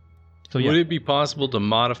 Gotcha. So yeah, Would it be possible to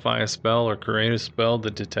modify a spell or create a spell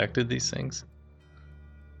that detected these things?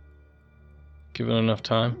 Given enough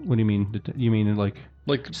time? what do you mean? You mean like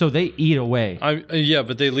So they eat away? yeah,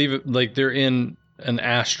 but they leave it like they're in an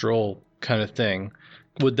astral kind of thing.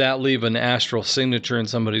 Would that leave an astral signature in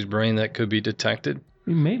somebody's brain that could be detected?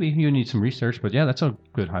 Maybe you need some research, but yeah, that's a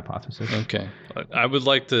good hypothesis. Okay. I would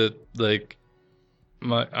like to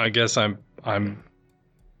I guess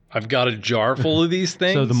I've got a jar full of these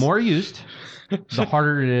things. So the more used, the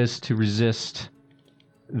harder it is to resist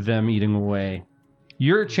them eating away.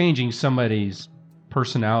 You're changing somebody's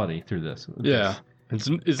personality through this. Yeah. It's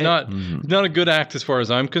not a good act as far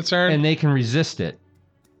as I'm concerned. And they can resist it.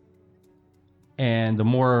 And the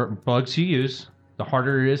more bugs you use, the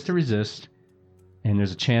harder it is to resist, and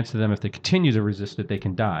there's a chance to them, if they continue to resist it, they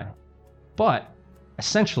can die. But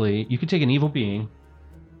essentially, you could take an evil being,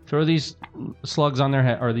 throw these slugs on their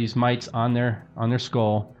head, or these mites on their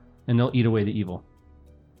skull, and they'll eat away the evil.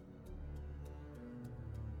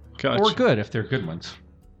 Gotcha. Or good if they're good ones.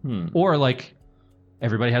 Or like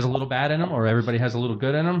everybody has a little bad in them, or everybody has a little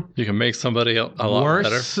good in them. You can make somebody a lot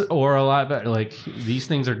Worse better. or a lot better. Like these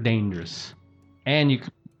things are dangerous, and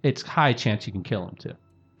it's high chance you can kill them too.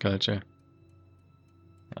 Gotcha.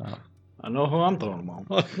 I know who I'm throwing them on.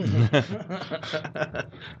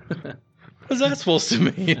 What's that supposed to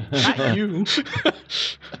mean? Not you.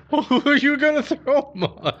 Who are you gonna throw them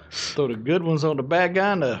on? Throw the good ones on the bad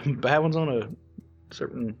guy and the bad ones on a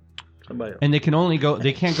certain somebody else. And they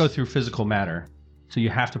can't go through physical matter, so you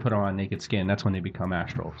have to put them on naked skin. That's when they become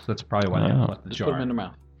astral. So that's probably why they have left the Just jar. put them in their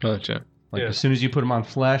mouth. Gotcha. Like as soon as you put them on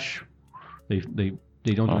flesh, they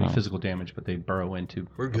don't do any physical damage, but they burrow into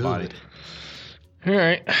the body. All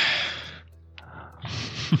right.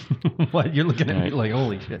 What, you're looking at me like,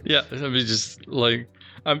 holy shit. Yeah, I mean, just like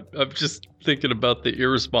I'm just thinking about the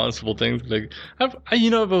irresponsible things. Like, I've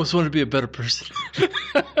always wanted to be a better person.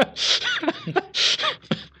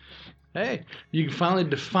 Hey, you can finally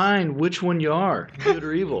define which one you are, good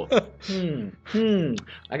or evil.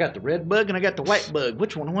 I got the red bug and I got the white bug.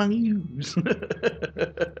 Which one do I want to use?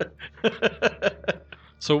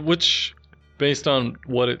 So, based on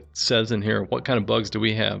what it says in here, what kind of bugs do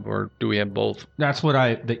we have, or do we have both? That's what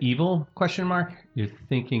the evil question mark you're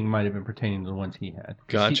thinking might have been pertaining to the ones he had.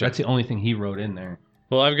 Gotcha. That's the only thing he wrote in there.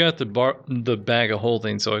 Well, I've got the bag of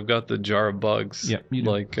holding, so I've got the jar of bugs. Yep, you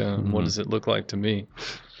do. Like, what does it look like to me?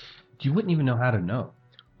 You wouldn't even know how to know.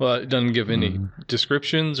 Well, it doesn't give any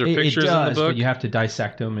descriptions or It pictures does, in the book. but you have to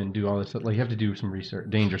dissect them and do all this. Like you have to do some research,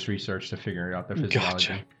 dangerous research, to figure out their physiology.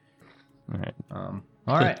 Gotcha. All right.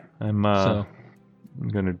 All right. I'm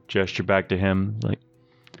going to gesture back to him, like,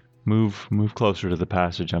 move closer to the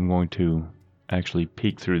passage. I'm going to actually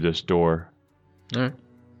peek through this door. All right.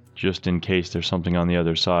 Just in case there's something on the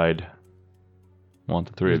other side. Want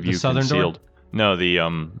the three of The you southern concealed. door? No, the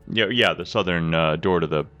the southern door to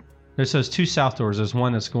the There's two south doors. There's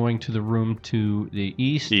one that's going to the room to the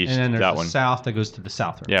east, East, and then there's that the one. south that goes to the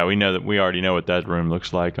south room. Yeah, we already know what that room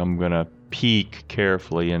looks like. I'm going to peek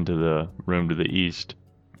carefully into the room to the east.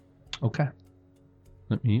 Okay.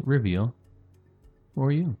 Let me reveal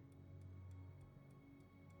for you.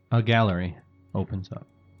 A gallery opens up.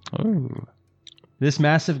 Oh. This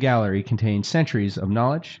massive gallery contains centuries of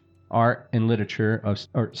knowledge, art, and literature,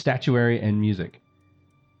 or statuary and music.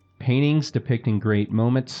 Paintings depicting great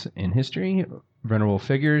moments in history, venerable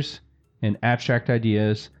figures, and abstract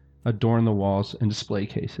ideas adorn the walls and display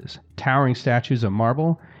cases. Towering statues of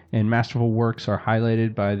marble and masterful works are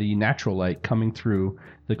highlighted by the natural light coming through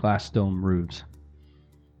the glass dome roofs.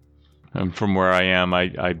 And from where I am,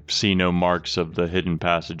 I see no marks of the hidden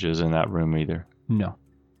passages in that room either. No.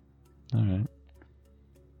 All right.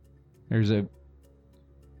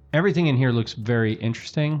 Everything in here looks very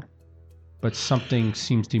interesting, but something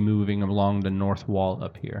seems to be moving along the north wall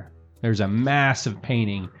up here. There's a massive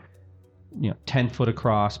painting, 10 foot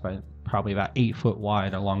across by probably about 8 foot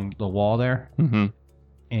wide along the wall there, Mm-hmm.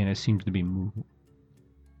 and it seems to be moving.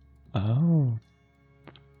 Oh.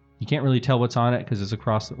 You can't really tell what's on it because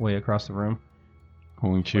it's way across the room.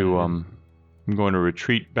 I'm going to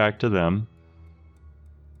retreat back to them.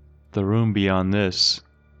 The room beyond this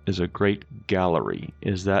is a great gallery.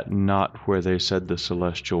 Is that not where they said the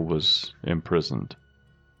Celestial was imprisoned?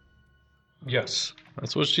 Yes,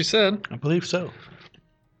 that's what she said. I believe so.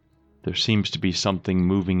 There seems to be something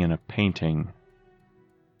moving in a painting.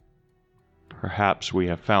 Perhaps we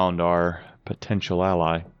have found our potential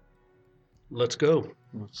ally. Let's go.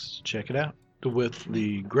 Let's check it out. With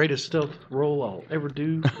the greatest stealth roll I'll ever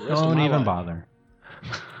do. Don't even bother.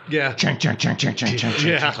 Yeah. Chunk, chunk, chunk, chunk, chunk, chunk,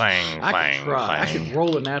 Yeah. Clang, I clang, could try. I clang. could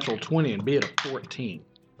roll a natural 20 and be at a 14.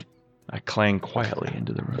 I clang quietly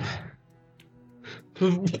into the room.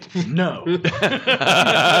 No.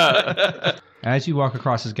 As you walk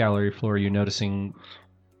across this gallery floor, you're noticing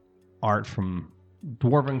art from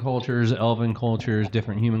dwarven cultures, elven cultures,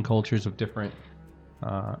 different human cultures of different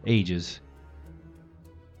ages.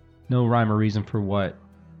 No rhyme or reason for what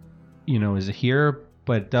is here,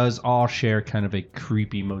 but it does all share kind of a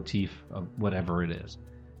creepy motif of whatever it is.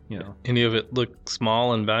 Any of it look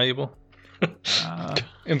small and valuable?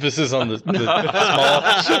 Emphasis on the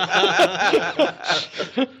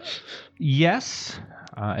small. Yes,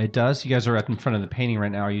 it does. You guys are in front of the painting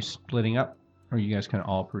right now. Are you splitting up, or are you guys kind of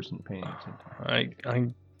all perusing the painting at the same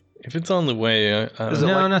time? If it's on the way, Is it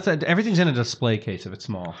No, like- not that. Everything's in a display case if it's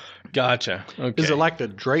small. gotcha. Okay. Is it like the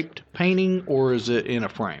draped painting, or is it in a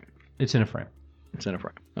frame? It's in a frame. It's in a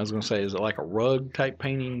frame. I was going to say, is it like a rug type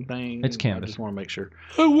painting thing? It's canvas. I just want to make sure.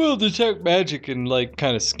 I will detect magic and like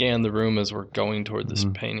kind of scan the room as we're going toward this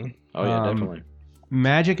painting. Oh, yeah, Um, definitely.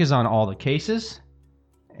 Magic is on all the cases,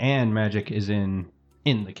 and magic is in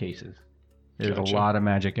the cases. There's Gotcha. a lot of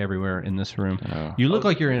magic everywhere in this room. Oh. You look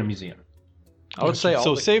like you're in a museum. I would say all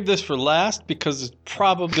So the- save this for last because it's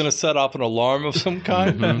probably going to set off an alarm of some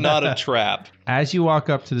kind, not a trap. As you walk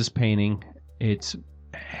up to this painting, it's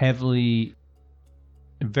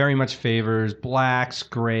very much favors blacks,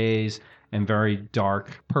 grays, and very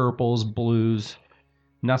dark purples, blues.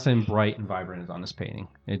 Nothing bright and vibrant is on this painting.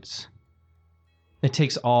 It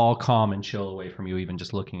takes all calm and chill away from you even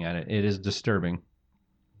just looking at it. It is disturbing.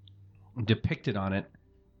 Depicted on it,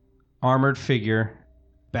 armored figure,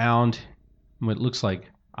 bound in what looks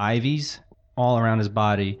like ivies all around his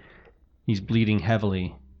body. He's bleeding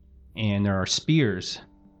heavily, and there are spears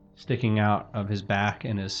sticking out of his back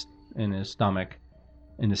and his stomach,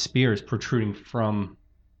 and the spears protruding from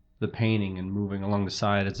the painting and moving along the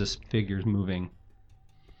side as this figure's moving.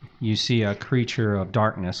 You see a creature of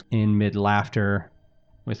darkness in mid-laughter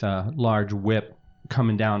with a large whip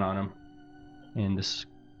coming down on him, and this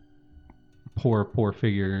poor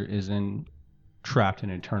figure is trapped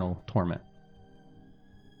in eternal torment.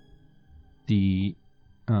 The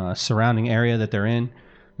surrounding area that they're in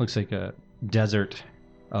looks like a desert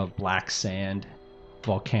of black sand,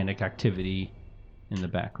 volcanic activity in the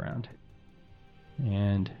background.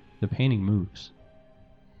 And the painting moves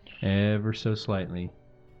ever so slightly.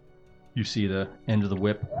 You see the end of the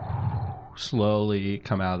whip slowly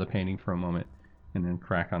come out of the painting for a moment and then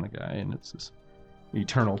crack on the guy, and it's this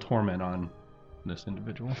eternal torment on this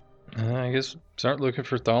individual. I guess start looking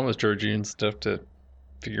for thaumaturgy and stuff to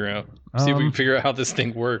figure out. See if we can figure out how this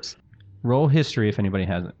thing works. Roll history if anybody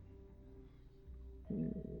has it.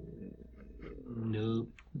 Nope.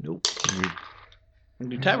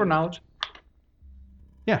 Do tavern knowledge.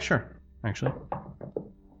 Yeah, sure. Actually,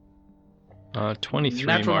 23,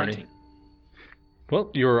 Natural Marty. 19.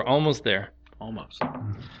 Well, you were almost there. Almost.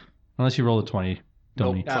 unless you roll a 20,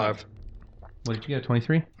 don't Nope. you? 5. What did you get?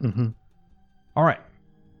 23. Mm-hmm. All right.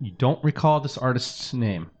 You don't recall this artist's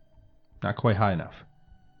name. Not quite high enough.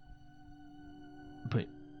 But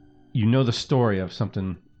you know the story of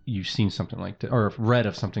something. You've seen something like this, or read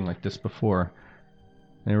of something like this before.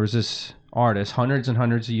 There was this artist hundreds and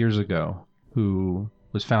hundreds of years ago who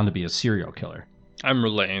was found to be a serial killer. I'm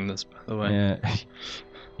relaying this, by the way.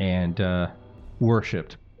 And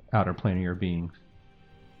worshipped outer planar beings.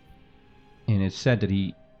 And it's said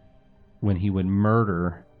that when he would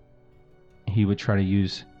murder, he would try to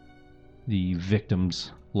use the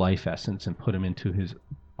victim's life essence and put him into his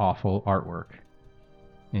awful artwork.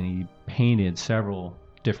 And he painted several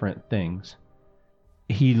different things.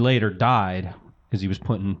 He later died because he was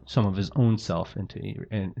putting some of his own self into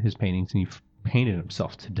his paintings, and he painted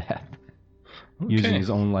himself to death using his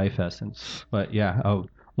own life essence. But yeah,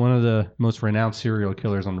 one of the most renowned serial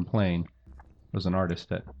killers on the plane was an artist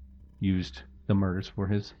that used the murders for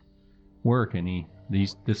his work, and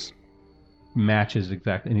this matches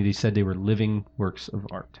exactly. And he said they were living works of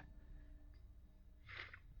art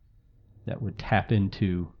that would tap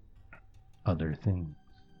into other things.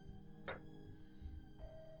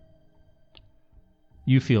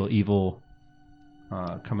 You feel evil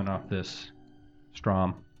coming off this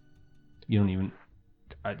Strom. You don't even,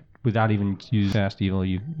 without even using fast evil,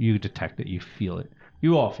 you detect it. You feel it.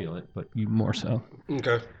 You all feel it, but you more so.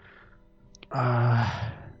 Okay. I'll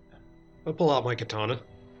pull out my katana.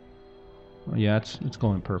 Yeah, it's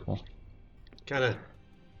going purple. Kind of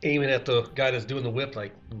aiming at the guy that's doing the whip,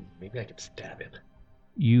 like, maybe I could stab him.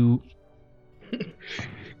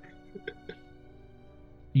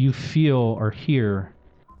 You feel or hear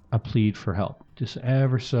a plead for help, just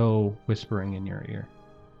ever so whispering in your ear.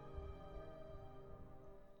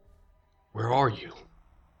 Where are you?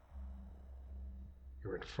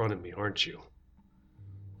 You're in front of me, aren't you?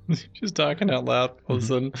 Just talking out loud all of a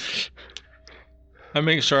sudden. I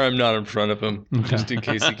make sure I'm not in front of him, just in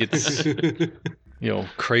case he gets,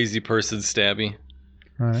 crazy person stabby.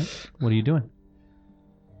 All right. What are you doing?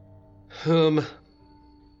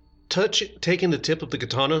 Taking the tip of the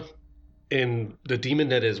katana and the demon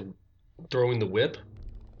that is throwing the whip,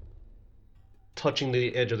 touching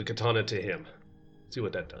the edge of the katana to him. See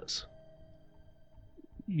what that does.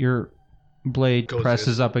 Your blade Goes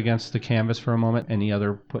presses in. up against the canvas for a moment, and the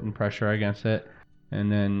other putting pressure against it. And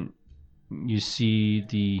then you see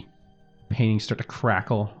the painting start to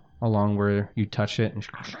crackle along where you touch it. And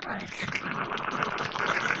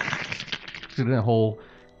the whole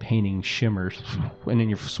painting shimmers, and then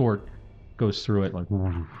your sword goes through it like.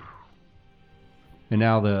 And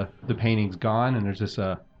now the painting's gone, and there's this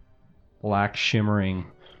black shimmering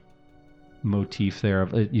motif there.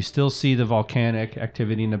 You still see the volcanic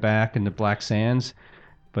activity in the back and the black sands,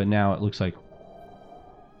 but now it looks like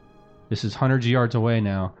this is hundreds of yards away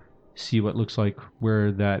now. See what looks like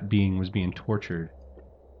where that being was being tortured.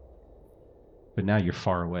 But now you're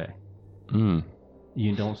far away.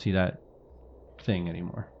 You don't see that thing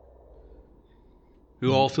anymore.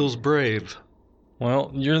 Who all feels brave?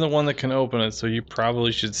 Well, you're the one that can open it, so you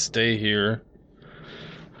probably should stay here.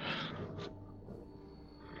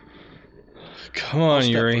 Come on,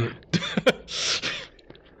 Yuri.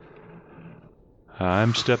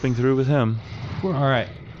 I'm stepping through with him. All right.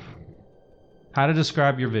 How to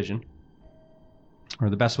describe your vision, or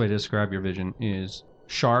the best way to describe your vision, is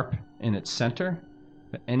sharp in its center,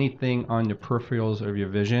 but anything on the peripherals of your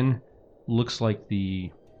vision looks like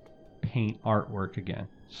the paint artwork again.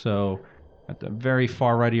 So at the very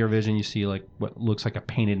far right of your vision, you see like what looks like a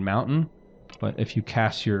painted mountain, but if you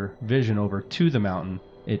cast your vision over to the mountain,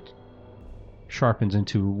 it sharpens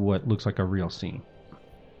into what looks like a real scene.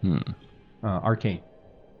 Arcane.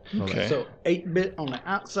 Okay. So 8-bit on the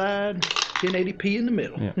outside, 1080p in the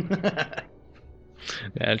middle. Yeah.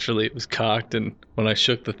 Naturally, it was cocked, and when I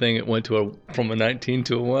shook the thing, it went from a 19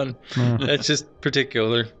 to a 1. That's just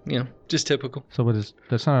particular, just typical. So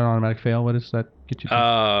that's not an automatic fail. What does that get you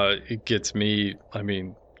to? It gets me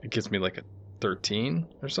like a 13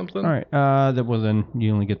 or something. All right. Then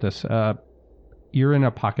you only get this. You're in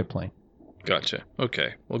a pocket plane. Gotcha.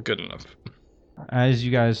 Okay. Well, good enough. As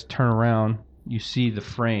you guys turn around, you see the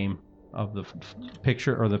frame of the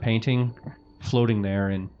picture or the painting floating there,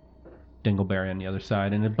 and Dingleberry on the other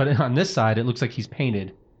side. But on this side, it looks like he's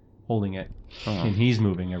painted, holding it, and he's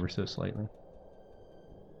moving ever so slightly.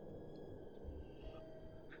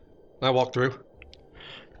 I walk through.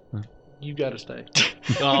 You gotta stay.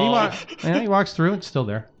 He walks through. It's still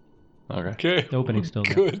there. Okay. The opening's still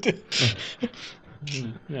there. Good.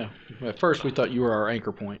 Yeah. At first, we thought you were our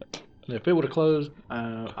anchor point. If it would have closed,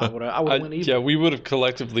 I would have went even. Yeah, we would have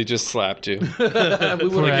collectively just slapped you. We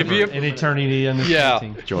would Forever, an eternity in this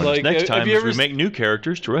painting. Join us next time as we make new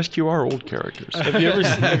characters to rescue our old characters. Have you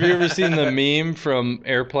ever seen the meme from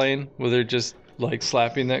Airplane where they're just like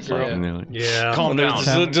slapping that girl? Yeah. Calm down.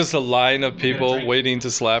 There's just a line of people waiting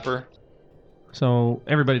to slap her. So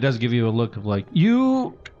everybody does give you a look of like,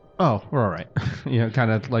 we're all right.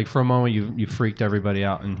 Kind of like for a moment you freaked everybody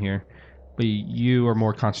out in here. But you are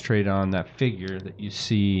more concentrated on that figure that you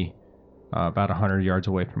see about 100 yards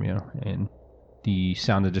away from you. And the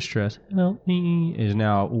sound of distress, help me, is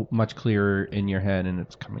now much clearer in your head, and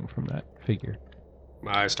it's coming from that figure.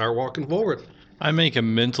 I start walking forward. I make a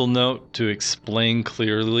mental note to explain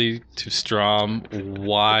clearly to Strom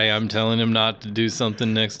why I'm telling him not to do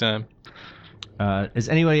something next time. Is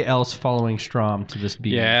anybody else following Strom to this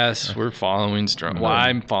beat? Yes, we're following Strom. Well,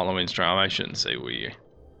 I'm following Strom. I shouldn't say we.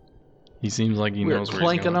 He seems like he knows where he's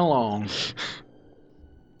clanking going. along.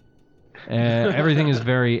 Everything is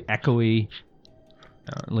very echoey,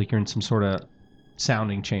 like you're in some sort of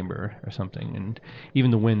sounding chamber or something, and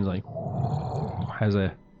even the wind like has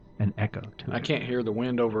an echo to it. I can't hear the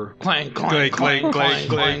wind over. Clang, Clang, clang, clang, clang,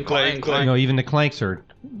 clang, clang, clang. No, even the clanks are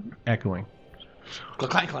echoing.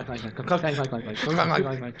 Clang, clang, clang, clang, clang, clang, clang, clang, clang,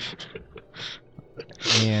 clang, clang.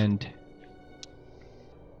 And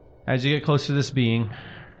as you get close to this being,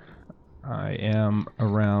 I am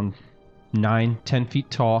around 9-10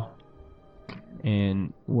 feet tall,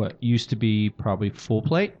 and what used to be probably full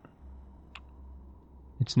plate,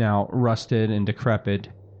 it's now rusted and decrepit.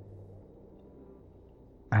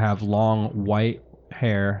 I have long white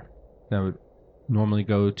hair that would normally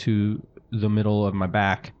go to the middle of my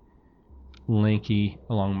back, length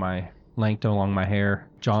along my hair,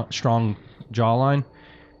 strong jawline,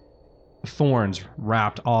 thorns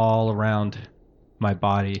wrapped all around my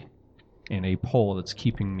body, and a pole that's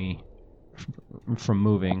keeping me from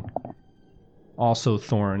moving. Also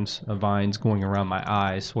thorns, vines going around my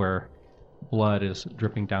eyes where blood is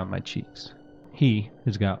dripping down my cheeks. He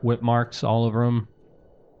has got whip marks all over him,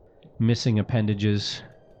 missing appendages,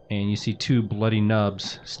 and you see 2 bloody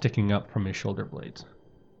nubs sticking up from his shoulder blades.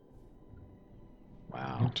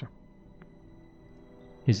 Wow.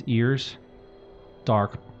 His ears,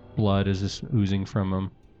 dark blood is just oozing from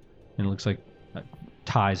him, and it looks like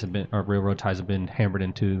railroad ties have been hammered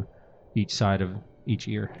into each side of each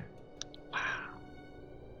ear.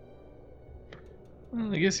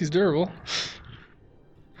 Well, I guess he's durable.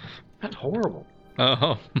 That's horrible.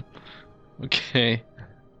 Oh. Okay.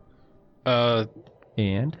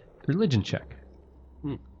 And religion check.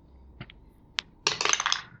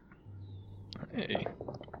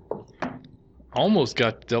 Almost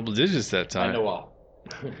got double digits that time. I know all.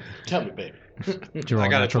 Tell me, baby. Did you roll I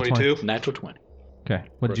got a natural 22. Natural 20. Okay.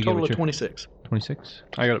 For What a did you get total with of your 26. 26?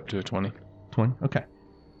 I got up to a 20. 20? Okay.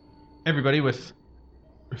 Everybody with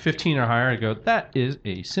 15 or higher, I go, that is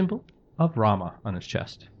a symbol of Rama on his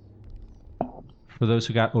chest. For those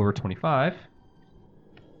who got over 25,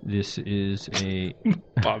 this is a...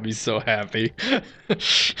 Bobby's so happy.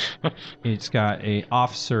 It's got a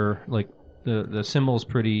officer, like, the symbol is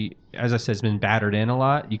pretty, as I said, it's been battered in a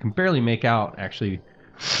lot. You can barely make out, actually,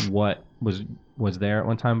 what was there at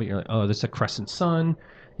one time, but you're like, oh, this is a crescent sun.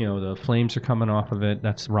 You know, the flames are coming off of it.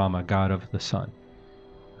 That's Rama, god of the sun.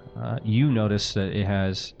 You notice that it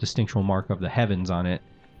has distinctual mark of the heavens on it,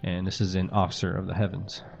 and this is an officer of the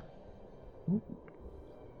heavens.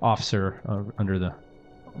 Officer under the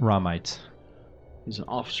Ramites. He's an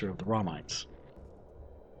officer of the Ramites.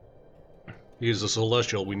 He is a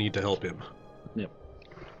celestial. We need to help him. Yep.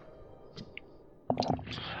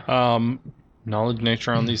 Knowledge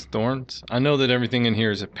nature on these thorns. I know that everything in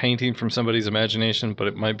here is a painting from somebody's imagination, but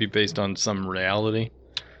it might be based on some reality.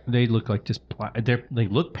 They look like just they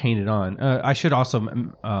look painted on. I should also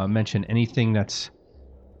mention anything that's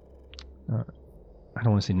I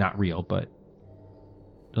don't want to say not real, but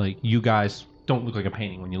like you guys don't look like a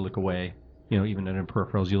painting when you look away. You know, even in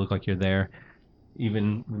peripherals, you look like you're there.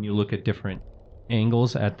 Even when you look at different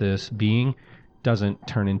angles at this being, doesn't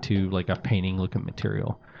turn into like a painting looking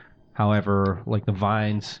material. However, like the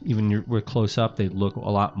vines, even we're close up, they look a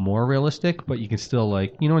lot more realistic, but you can still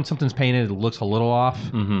like, you know, when something's painted, it looks a little off,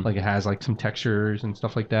 like it has like some textures and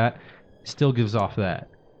stuff like that. It still gives off that.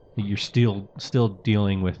 You're still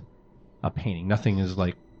dealing with a painting. Nothing is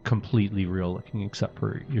like completely real looking except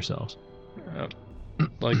for yourselves.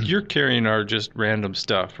 Like you're carrying our just random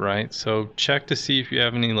stuff, right? So check to see if you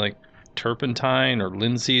have any like turpentine or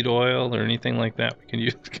linseed oil or anything like that we can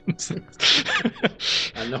use.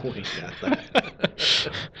 I know we got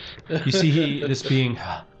that. You see this being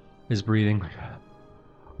is breathing.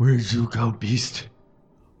 Where'd you go, beast?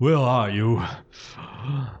 Where are you?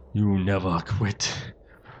 You never quit.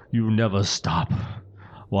 You never stop.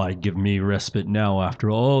 Why give me respite now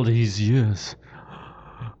after all these years?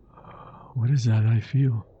 What is that I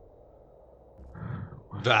feel?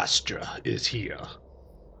 Vastra is here.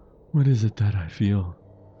 What is it that I feel?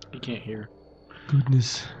 You can't hear.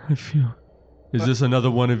 Goodness, I feel. Is this another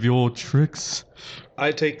one of your tricks?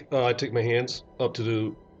 I take my hands up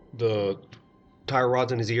to the tire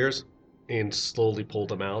rods in his ears and slowly pull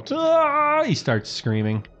them out. Ah! He starts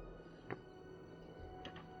screaming.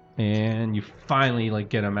 And you finally like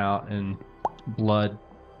get him out, and blood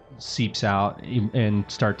seeps out and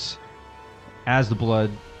starts, as the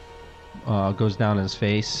blood goes down his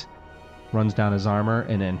face, runs down his armor,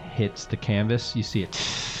 and then hits the canvas. You see it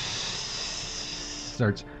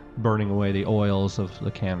starts burning away the oils of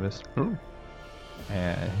the canvas. Ooh.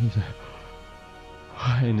 And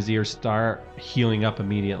his ears start healing up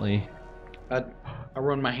immediately. I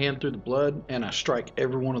run my hand through the blood, and I strike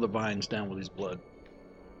every one of the vines down with his blood.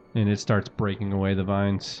 And it starts breaking away the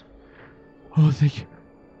vines. Oh, thank you.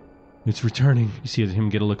 It's returning. You see him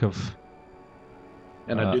get a look of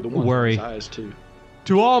And I do the one worry. with his eyes, too.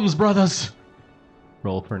 To arms, brothers!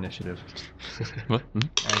 Roll for initiative. What?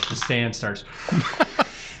 As the stand starts.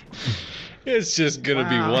 It's just gonna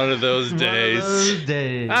be one of those days.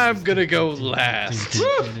 I'm gonna go last.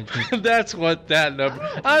 That's what that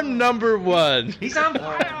number. I'm number one. He's on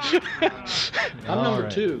fire! I'm number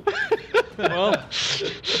 2. Well,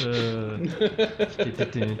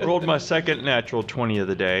 Rolled my second natural 20 of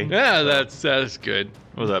the day. yeah, that's good.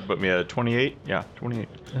 What was that? Put me at a 28? Yeah, 28.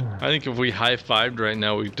 I think if we high-fived right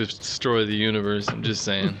now, we'd destroy the universe. I'm just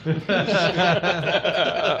saying.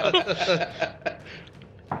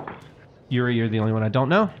 Yuri, you're the only one I don't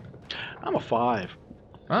know. I'm a 5.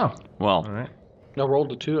 Oh, Well, all right. I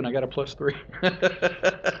rolled a 2, and I got a +3.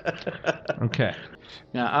 Okay.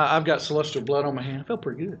 Now, I've got celestial blood on my hand. I feel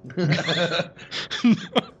pretty good.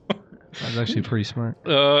 That's actually pretty smart.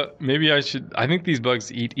 Maybe I should. I think these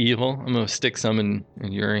bugs eat evil. I'm gonna stick some in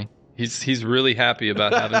Yuri. He's really happy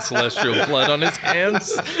about having celestial blood on his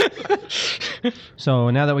hands. So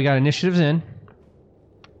now that we got initiatives in,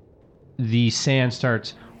 the sand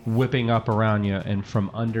starts whipping up around you, and from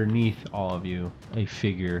underneath all of you, a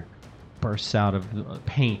figure bursts out of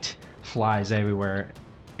paint, flies everywhere.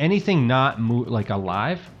 Anything not like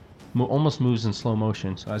alive almost moves in slow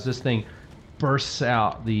motion. So as this thing bursts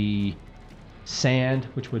out, the sand,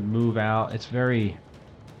 which would move out, it's very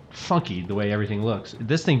funky the way everything looks.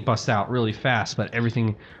 This thing busts out really fast, but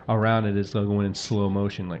everything around it is going in slow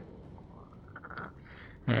motion. Like,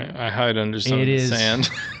 All right, I hide under some of the sand.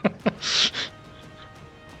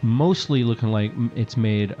 mostly looking like it's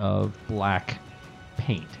made of black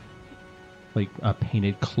paint, like a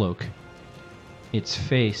painted cloak. Its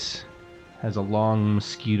face has a long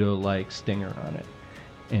mosquito-like stinger on it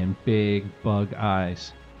and big bug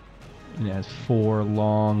eyes. And it has 4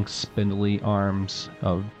 long spindly arms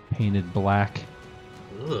of painted black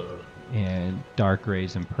Ugh. and dark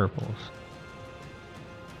grays and purples.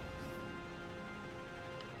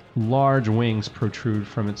 Large wings protrude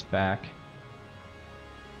from its back.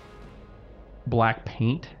 Black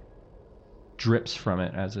paint drips from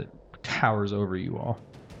it as it towers over you all.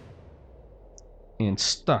 And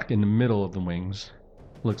stuck in the middle of the wings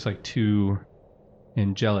looks like 2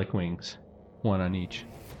 angelic wings, one on each.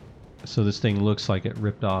 So this thing looks like it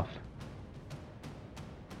ripped off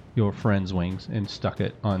your friend's wings and stuck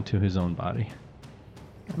it onto his own body.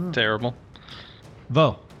 Terrible.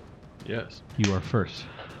 Vo, Yes. you are first.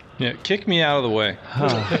 Yeah, kick me out of the way.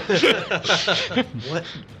 What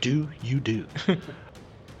do you do?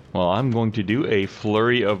 Well, I'm going to do a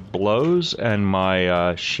flurry of blows, and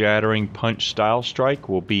my shattering punch style strike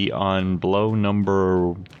will be on blow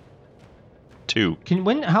number 2.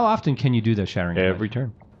 How often can you do the shattering? Every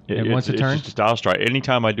turn. Once a turn? It's just a style strike.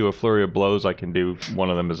 Anytime I do a flurry of blows, I can do one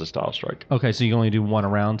of them as a style strike. Okay, so you can only do one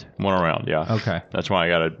around? One around, yeah. Okay. That's why I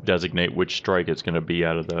got to designate which strike it's going to be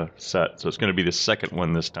out of the set. So it's going to be the second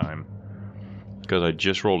one this time. Because I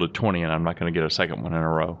just rolled a 20 and I'm not going to get a second one in a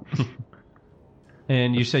row.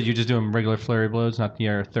 And you said you're just doing regular flurry blows, not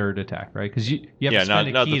your third attack, right? Because you have to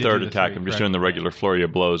spend not a key the to third do the attack. 3, I'm just correct? doing the regular flurry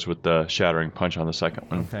of blows with the shattering punch on the second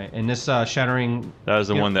one. Okay, and this shattering... That is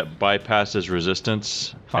the Yeah. one that bypasses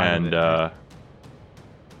resistance. 5 of and it, right?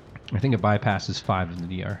 I think it bypasses 5 of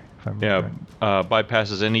the DR. If I remember right.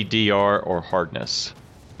 bypasses any DR or hardness.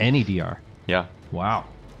 Any DR. Yeah, Wow.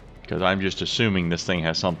 because I'm just assuming this thing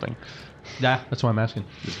has something. Yeah, that's why I'm asking.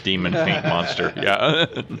 This demon paint monster. Yeah.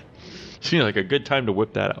 Seems like a good time to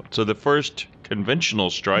whip that out. So the first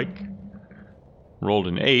conventional strike rolled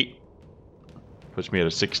an 8. Puts me at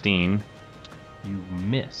a 16. You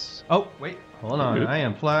miss. Oh, wait. Hold on. Good. I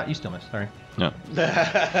am flat. You still miss. Sorry. No.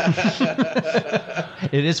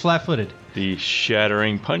 It is flat-footed. The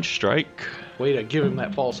shattering punch strike. Way to give him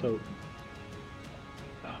that false hope.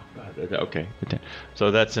 Okay.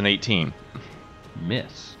 So that's an 18.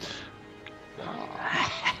 Miss.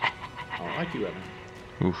 I like you, Evan.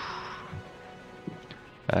 Oof.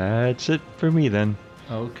 That's it for me then.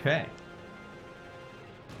 Okay.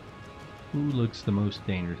 Who looks the most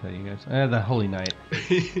dangerous out of you guys? The Holy Knight.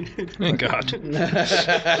 Thank God.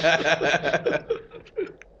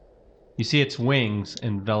 You see its wings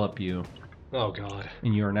envelop you, Oh God.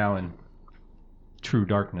 and you are now in true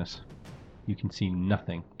darkness. You can see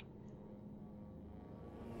nothing.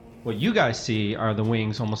 What you guys see are the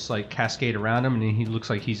wings almost like cascade around him, and he looks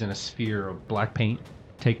like he's in a sphere of black paint,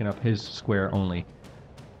 taking up his square only.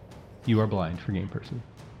 You are blind for game purposes.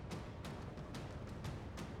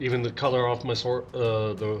 Even the color off my sword,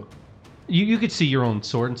 You could see your own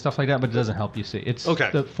sword and stuff like that, but it doesn't help you see. It's Okay.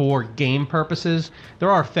 For game purposes. There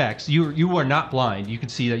are effects. You are not blind. You can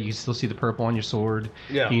see that. You can still see the purple on your sword.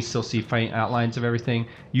 Yeah. You can still see faint outlines of everything.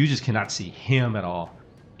 You just cannot see him at all,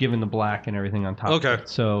 given the black and everything on top. Okay. Of it.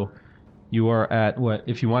 So you are at what?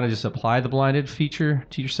 If you want to just apply the blinded feature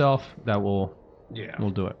to yourself, that will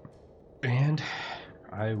do it. And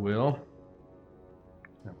I will.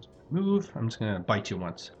 That was my move. I'm just gonna bite you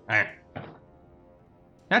once. Ah.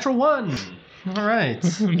 Natural 1. All right.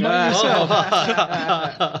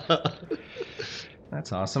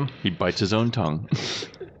 That's awesome. He bites his own tongue.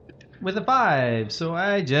 With a 5, so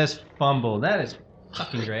I just fumbled. That is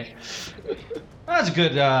fucking great. That's a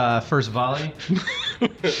good first volley.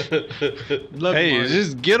 Love Hey, you, Marty.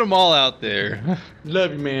 just get them all out there.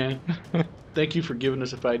 Love you, man. Thank you for giving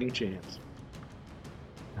us a fighting chance.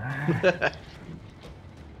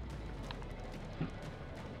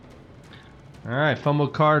 All right, fumble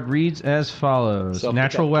card reads as follows. Self-protect.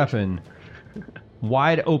 Natural weapon.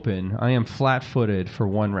 Wide open. I am flat-footed for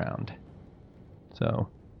 1 round. So,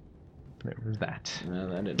 there's that. No,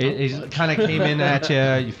 that didn't It kind of came in at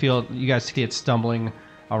you. You guys see it stumbling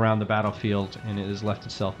around the battlefield, and it has left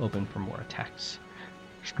itself open for more attacks.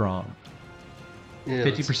 Strong. Yeah,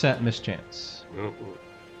 50% mischance.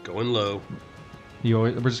 going low.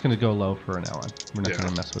 We're just going to go low for now on. We're not Yeah. going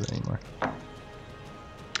to mess with it anymore.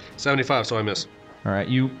 75, so I miss. All right,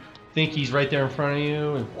 you think he's right there in front of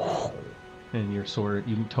you, and your sword,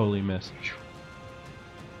 you totally miss.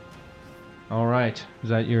 All right, is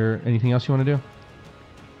that anything else you want to do?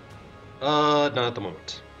 Not at the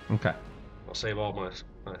moment. Okay. I'll save all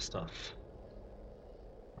my stuff.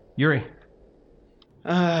 Yuri.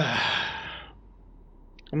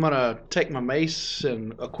 I'm gonna take my mace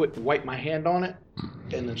and a quick wipe my hand on it,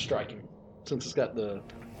 and then strike him, since it's got the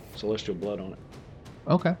celestial blood on it.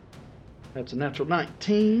 Okay. That's a natural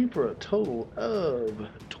 19 for a total of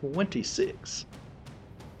 26.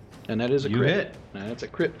 And that is a You crit. hit. Now that's a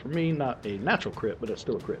crit for me, not a natural crit, but it's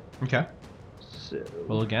still a crit. Okay. So,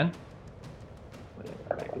 Roll again.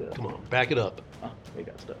 back it up. Come on, back it up. Oh, we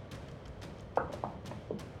got stuff.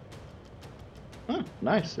 Huh,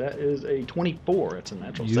 nice. That is a 24. That's a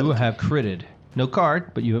natural You 17. have critted. No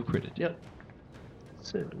card, but you have critted. Yep.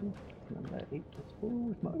 So, I'm at 8 plus 4.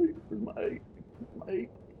 Where's my 8? My 8.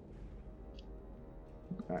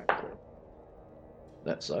 Alright, so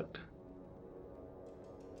that sucked.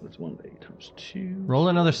 That's 1 times 2. Roll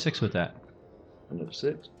another 6 with that. Another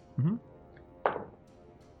 6.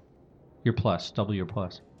 Your plus. Double your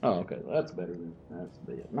plus. Oh, okay. That's better than that's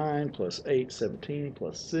the 9 plus 8, 17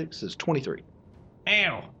 plus 6 is 23.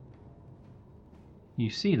 Ow! You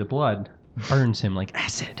see the blood burns him like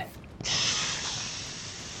acid.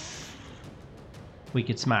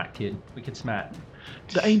 Wicked smart, kid. Wicked smart.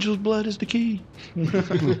 The angel's blood is the key.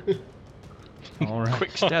 All right.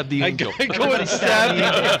 Quick, stab the angel. Go and stab me.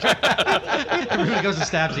 Everybody goes and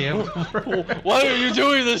stabs you. Why are you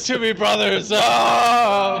doing this to me, brothers?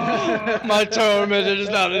 Oh, my torment is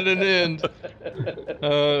not at an end.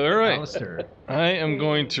 All right. Alistair. I am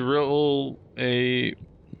going to roll a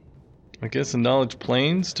knowledge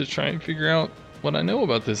planes to try and figure out what I know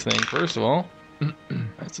about this thing. First of all,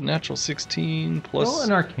 that's a natural 16 plus. Roll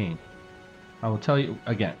an arcane. I will tell you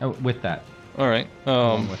again with that. All right.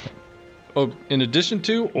 Along with it. Oh, in addition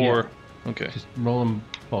to, or okay. Just roll them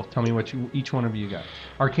both. Tell me what each one of you got.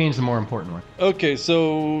 Arcane's the more important one. Okay,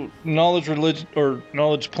 so knowledge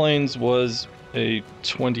planes was a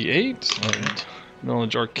 28, and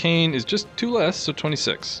knowledge arcane is just 2 less, so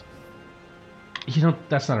 26. You know,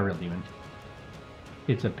 that's not a real demon.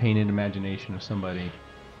 It's a painted imagination of somebody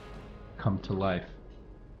come to life,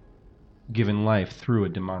 given life through a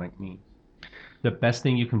demonic means. The best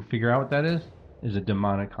thing you can figure out what that is a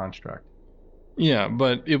demonic construct. Yeah,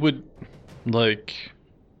 but it would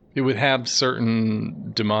have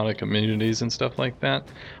certain demonic immunities and stuff like that.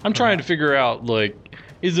 I'm trying to figure out,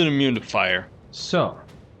 is it immune to fire? So,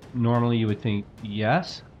 normally you would think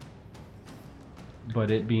yes, but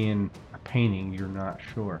it being a painting, you're not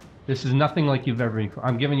sure. This is nothing like you've ever.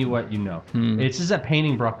 I'm giving you what you know. This is a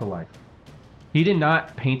painting brought to life. He did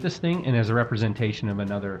not paint this thing and as a representation of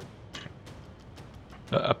another.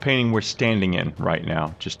 A painting we're standing in right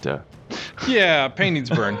now. Just Yeah, paintings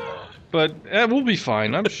burn. But we'll be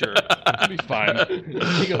fine, I'm sure. We'll be fine.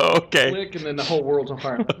 You go Okay. click, and then the whole world's on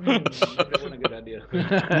fire. That wasn't a good idea.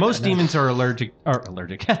 Most demons are allergic. Are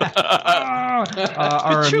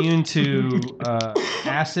immune to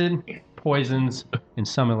acid, poisons, and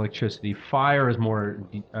some electricity. Fire is more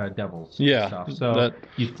devils. Yeah, Stuff. So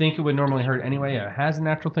you think it would normally hurt anyway. It has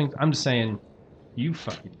natural things. I'm just saying, you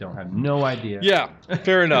fucking don't have no idea. Yeah,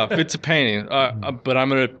 fair enough. It's a painting. But I'm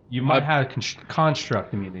going to... You might have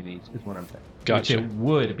construct immunities, is what I'm saying. Gotcha. Which it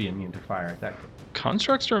would be immune to fire at that.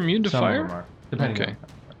 Constructs are immune to Some fire? of them are, depending Okay.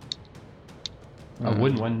 on. A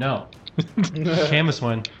wooden one, no. Canvas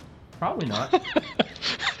one, probably not.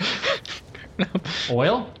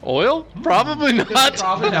 Oil? Oil? Probably not.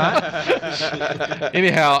 Probably not.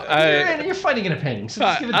 Anyhow, You're fighting in a painting, so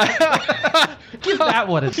just give that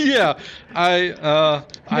what it's. Yeah,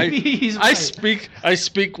 Maybe he's right. I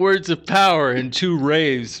speak words of power, and 2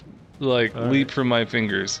 rays leap from my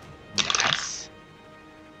fingers. Yes.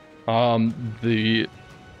 The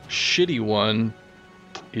shitty one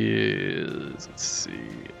is, let's see,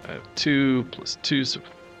 I have 2 plus 2, so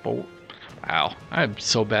 4. Wow, I'm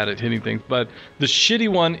so bad at hitting things. But the shitty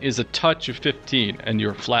one is a touch of 15, and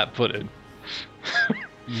you're flat-footed.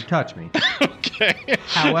 You touch me. Okay.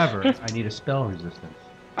 However, I need a spell resistance.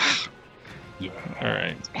 Yeah. All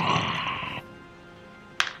right.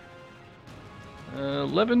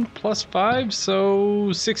 11 plus 5,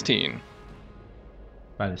 so 16.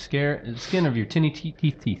 By the skin of your tinny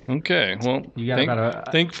teeth. Okay, well, You got about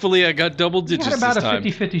a. thankfully I got double You digits got about this a time.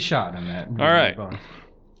 50-50 shot on that. All right.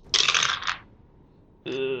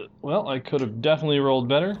 Well, I could have definitely rolled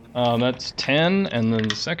better. That's 10, and then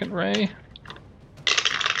the second ray,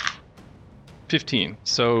 15,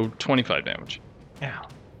 so 25 damage. Ow.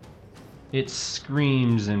 It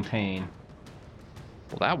screams in pain.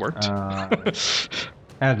 Well, that worked.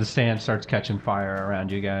 As the sand starts catching fire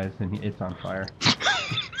around you guys, and it's on fire.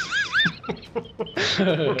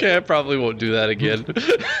 Okay, I probably won't do that again.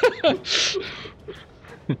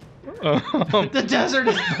 The desert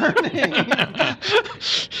is burning!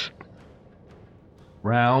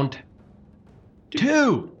 Round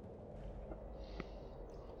 2.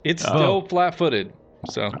 It's still flat-footed.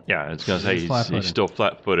 So Yeah, it's going to say he's flat-footed. still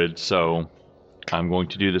flat-footed, so I'm going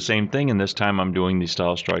to do the same thing, and this time I'm doing the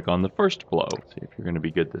style strike on the first blow. See if you're going to be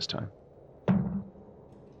good this time.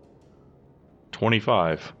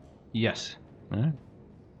 25. Yes. All right.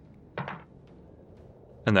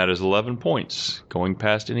 And that is 11 points, going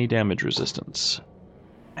past any damage resistance.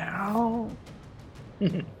 Ow.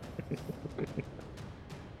 And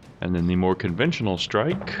then the more conventional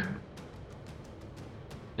strike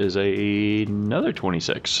is another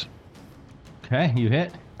 26. Okay, you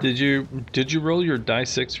hit. did you roll your die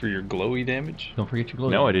 6 for your glowy damage? Don't forget your glow.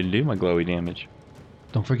 No, I didn't do my glowy damage.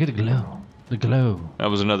 Don't forget the glow. The glow. That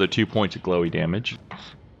was another 2 points of glowy damage.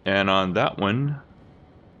 And on that one,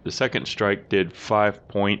 the second strike did 5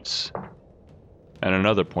 points and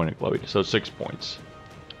another point of glowy, so 6 points.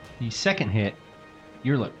 The second hit,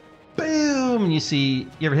 you're like, boom! And you see,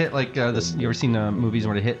 you ever hit like this? You ever seen movies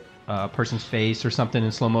where they hit a person's face or something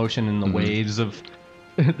in slow motion and the waves of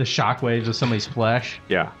the shock waves of somebody's flesh?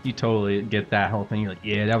 Yeah. You totally get that whole thing. You're like,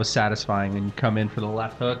 yeah, that was satisfying. And you come in for the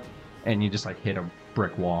left hook and you just like hit a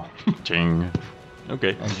brick wall. Ching.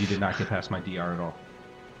 Okay. And you did not get past my DR at all.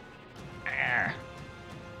 Ah.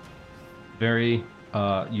 Very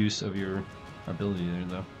use of your ability there,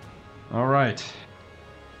 though. All right.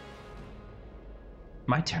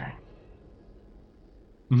 My turn.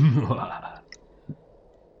 I'm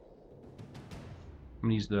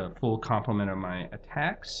gonna use the full complement of my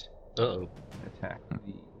attacks. Uh-oh. Attack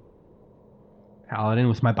the paladin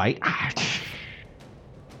with my bite.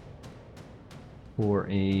 For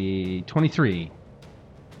a 23.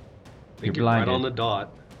 You're Right blinded. on the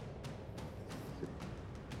dot.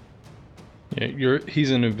 Yeah,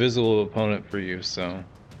 he's an invisible opponent for you, so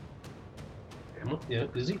Yeah,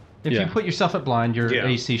 is he? If Yeah. you put yourself at blind, your Yeah.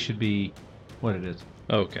 AC should be what it is.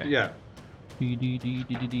 okay. Yeah.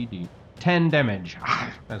 10 damage.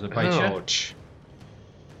 As it bites you. Ouch.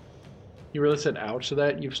 You really said ouch to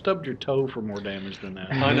that? You've stubbed your toe for more damage than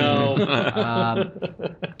that. I know.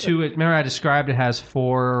 Remember I described it has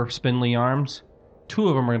 4 spindly arms? 2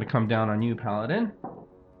 of them are going to come down on you, Paladin.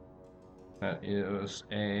 That is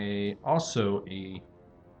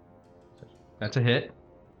that's a hit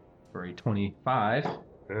for a 25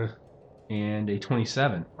 and a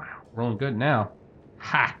 27. Wow, rolling good now.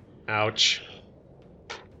 Ha! Ouch.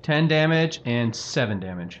 10 damage and 7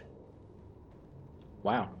 damage.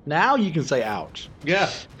 Wow. Now you can say ouch. Yeah.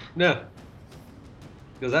 No.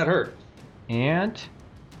 Does that hurt? And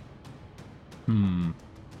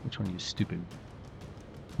which one, you stupid?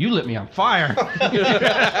 You lit me on fire.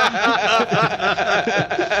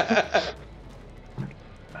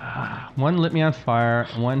 One lit me on fire.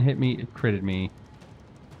 One hit me, critted me.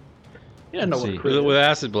 You don't know Let's what see. crit is. With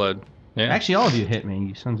acid blood. Yeah. Actually, all of you hit me,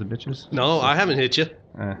 you sons of bitches. No, I haven't hit you.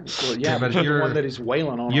 Well, yeah, but you're the one that he's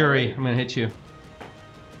wailing on. Yuri, already. I'm gonna hit you.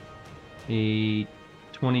 A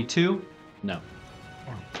 22 No.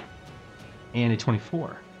 and a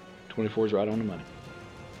 24. 24 is right on the money.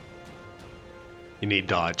 You need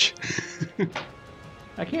dodge.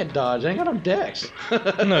 I can't dodge. I ain't got no dex.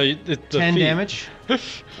 No, it's the 10 feet. damage. Okay.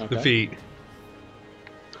 The feet. Did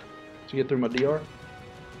you get through my DR?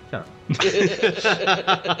 Shut up.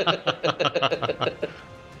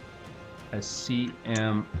 A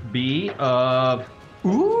CMB of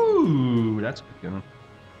that's a good one.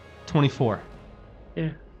 24.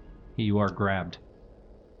 Yeah. You are grabbed.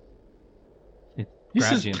 It He's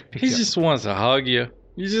grabs just, you and picks he you up. just wants to hug you.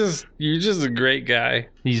 You're just a great guy.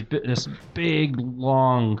 This big,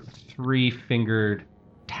 long, 3-fingered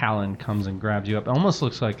talon comes and grabs you up. It almost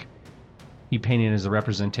looks like he painted it as a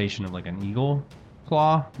representation of like an eagle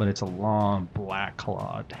claw, but it's a long, black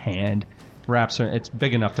clawed hand. It's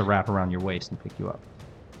big enough to wrap around your waist and pick you up.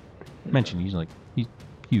 Mention he's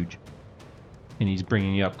huge, and he's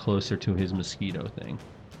bringing you up closer to his mosquito thing.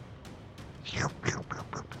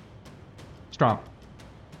 Strong.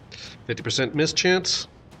 50% miss chance.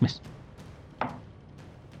 Miss.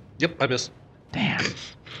 Yep, I missed. Damn.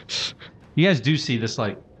 You guys do see this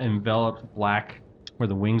like enveloped black where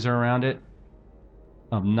the wings are around it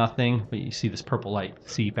of nothing, but you see this purple light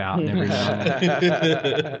seep out and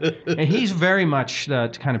everything. And he's very much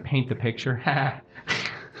to kind of paint the picture.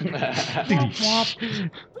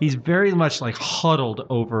 He's very much like huddled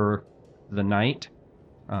over the knight,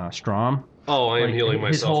 Strom. Oh, I am Like, healing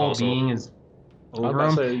his myself whole also. being is over I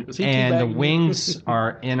was about him, to say, is he and the teabagging? wings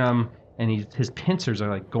are in him, and his pincers are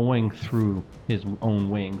like going through his own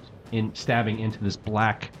wings, stabbing into this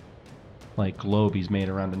black, like globe he's made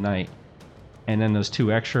around the knight. And then those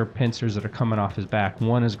 2 extra pincers that are coming off his back.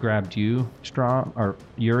 One has grabbed you, Strom or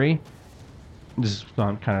Yuri. This is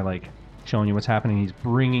kind of like showing you what's happening. He's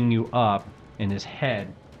bringing you up, and his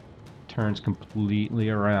head turns completely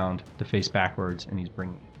around to face backwards, and he's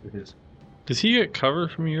bringing it to his. Does he get cover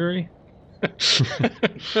from Yuri?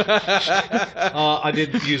 I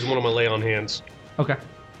did use one of my lay on hands. Okay.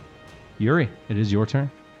 Yuri, it is your turn.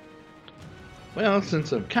 Well,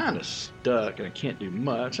 since I'm kind of stuck and I can't do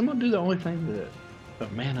much, I'm going to do the only thing that a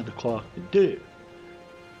man of the cloth can do.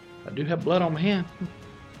 I do have blood on my hand.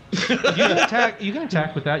 You can attack. You can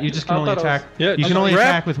attack with that. You just can I only thought I was- attack. Yeah, You can only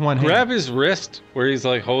attack with one hand. Grab his wrist where he's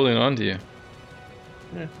like holding on to you.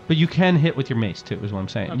 But you can hit with your mace too. Is what I'm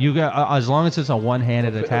saying. You got as long as it's a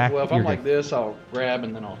one-handed attack. Well, if you're I'm like good. this, I'll grab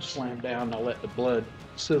and then I'll slam down and I'll let the blood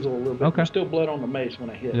sizzle a little bit. Okay. There's still blood on the mace when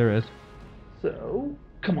I hit. There is. So,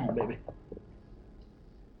 come on, baby.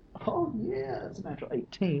 Oh, yeah, it's a natural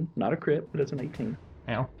 18. Not a crit, but it's an 18.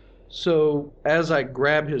 Ow. So, as I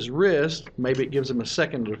grab his wrist, maybe it gives him a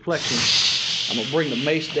second deflection. I'm going to bring the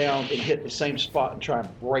mace down and hit the same spot and try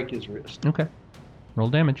and break his wrist. Okay. Roll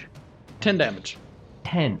damage. 10 damage.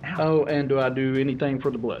 10. Ow. Oh, and do I do anything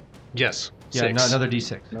for the blood? Yes. Yeah. 6. No, another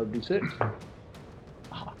D6. Another d6.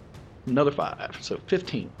 Another 5, so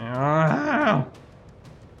 15. Ow.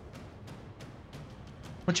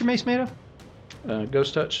 What's your mace made of?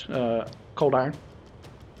 Ghost touch, cold iron.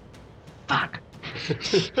 Fuck.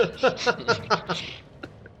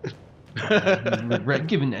 Regret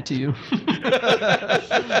giving that to you.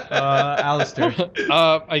 Alistair.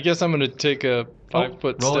 I guess I'm gonna take a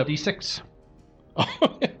 5-foot roll step. a D6.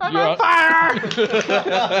 I'm on fire!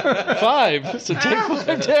 5, so take 5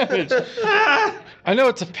 damage. I know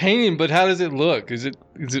it's a pain, but how does it look? Is it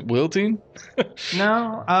wilting?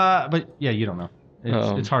 No, but yeah, you don't know.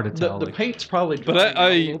 It's hard to tell. The like- paint's probably drying But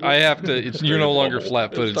out a little bit. I have to. You're no longer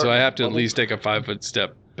flat-footed, so I have to at Bubble. least take a 5-foot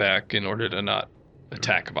step back in order to not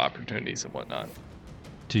attack of opportunities and whatnot.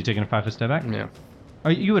 So you taking a 5-foot step back? Yeah, Oh,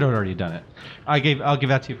 you would have already done it. I'll give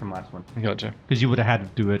that to you from last one gotcha. because you would have had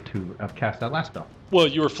to do it to have cast that last spell. Well,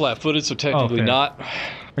 you were flat-footed, so technically fair. not.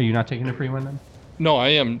 Are you not taking a free one then? No, I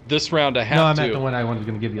am. This round I have No, I to. meant the one I was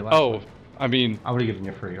going to give you last. Oh, one. I mean, I would have given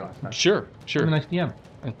you free last time. sure. I'm a nice DM.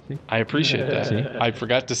 See? I appreciate that. See? I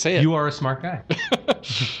forgot to say it. You are a smart guy.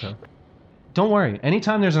 So, don't worry.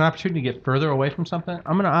 Anytime there's an opportunity to get further away from something,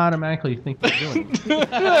 I'm going to automatically think you're doing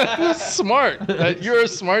it. Smart. You're a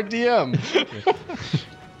smart DM.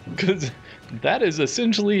 Because that is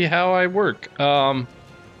essentially how I work.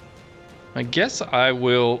 I guess I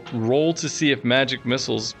will roll to see if magic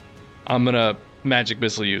missiles. I'm gonna magic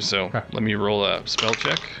missile you. So Okay. let me roll a spell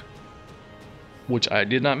check, which I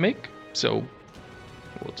did not make. So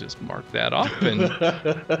we'll just mark that off, and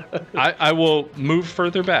I will move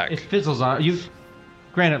further back. It fizzles on you.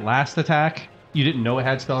 Granted, last attack, you didn't know it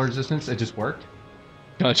had spell resistance. It just worked.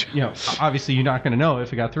 Gotcha. You know, obviously you're not going to know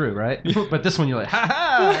if it got through, right? But this one, you're like, ha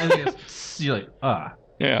ha! And you're like, ah.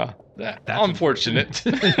 Yeah, that's unfortunate.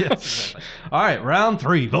 Yes, exactly. All right, round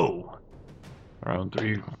 3, go. Round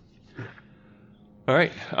 3. All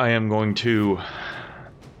right, I am going to.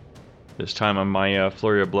 This time on my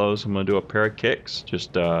flurry of blows, I'm going to do a pair of kicks.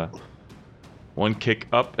 Just one kick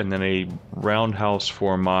up and then a roundhouse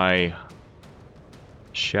for my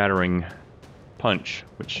shattering punch,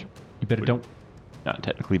 which You better don't. not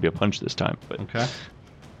technically be a punch this time. But Okay.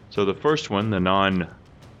 so the first one, the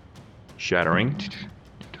non-shattering,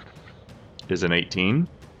 is an 18.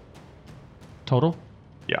 Total?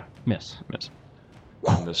 Yeah, Miss. miss.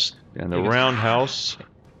 And the roundhouse,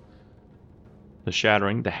 the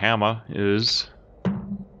shattering, the hammer is.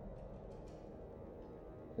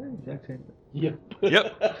 Yep.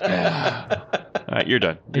 Yep. All right, you're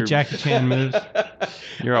done. Hey, Jackie Chan moves.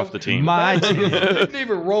 You're off the team. My It team. didn't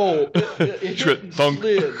even roll. It hit Trip, and thunk.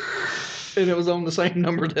 slid, and it was on the same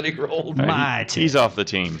number that he rolled. All right, My team. he's off the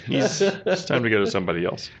team. It's time to go to somebody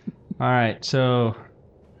else. All right, so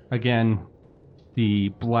again, the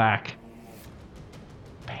black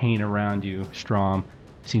paint around you, Strom,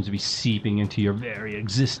 seems to be seeping into your very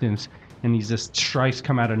existence. And these just strikes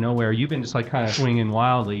come out of nowhere. You've been just like kind of swinging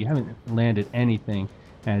wildly. You haven't landed anything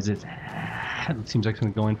as it seems like it's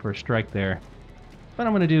going to go in for a strike there. But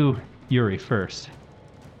I'm going to do Yuri first.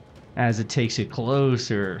 As it takes you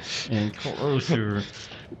closer and closer.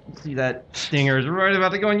 See that stinger is right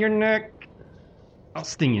about to go in your neck. I'll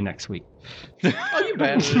sting you next week. Oh, you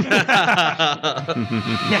bastard.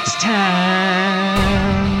 Next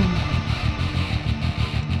time.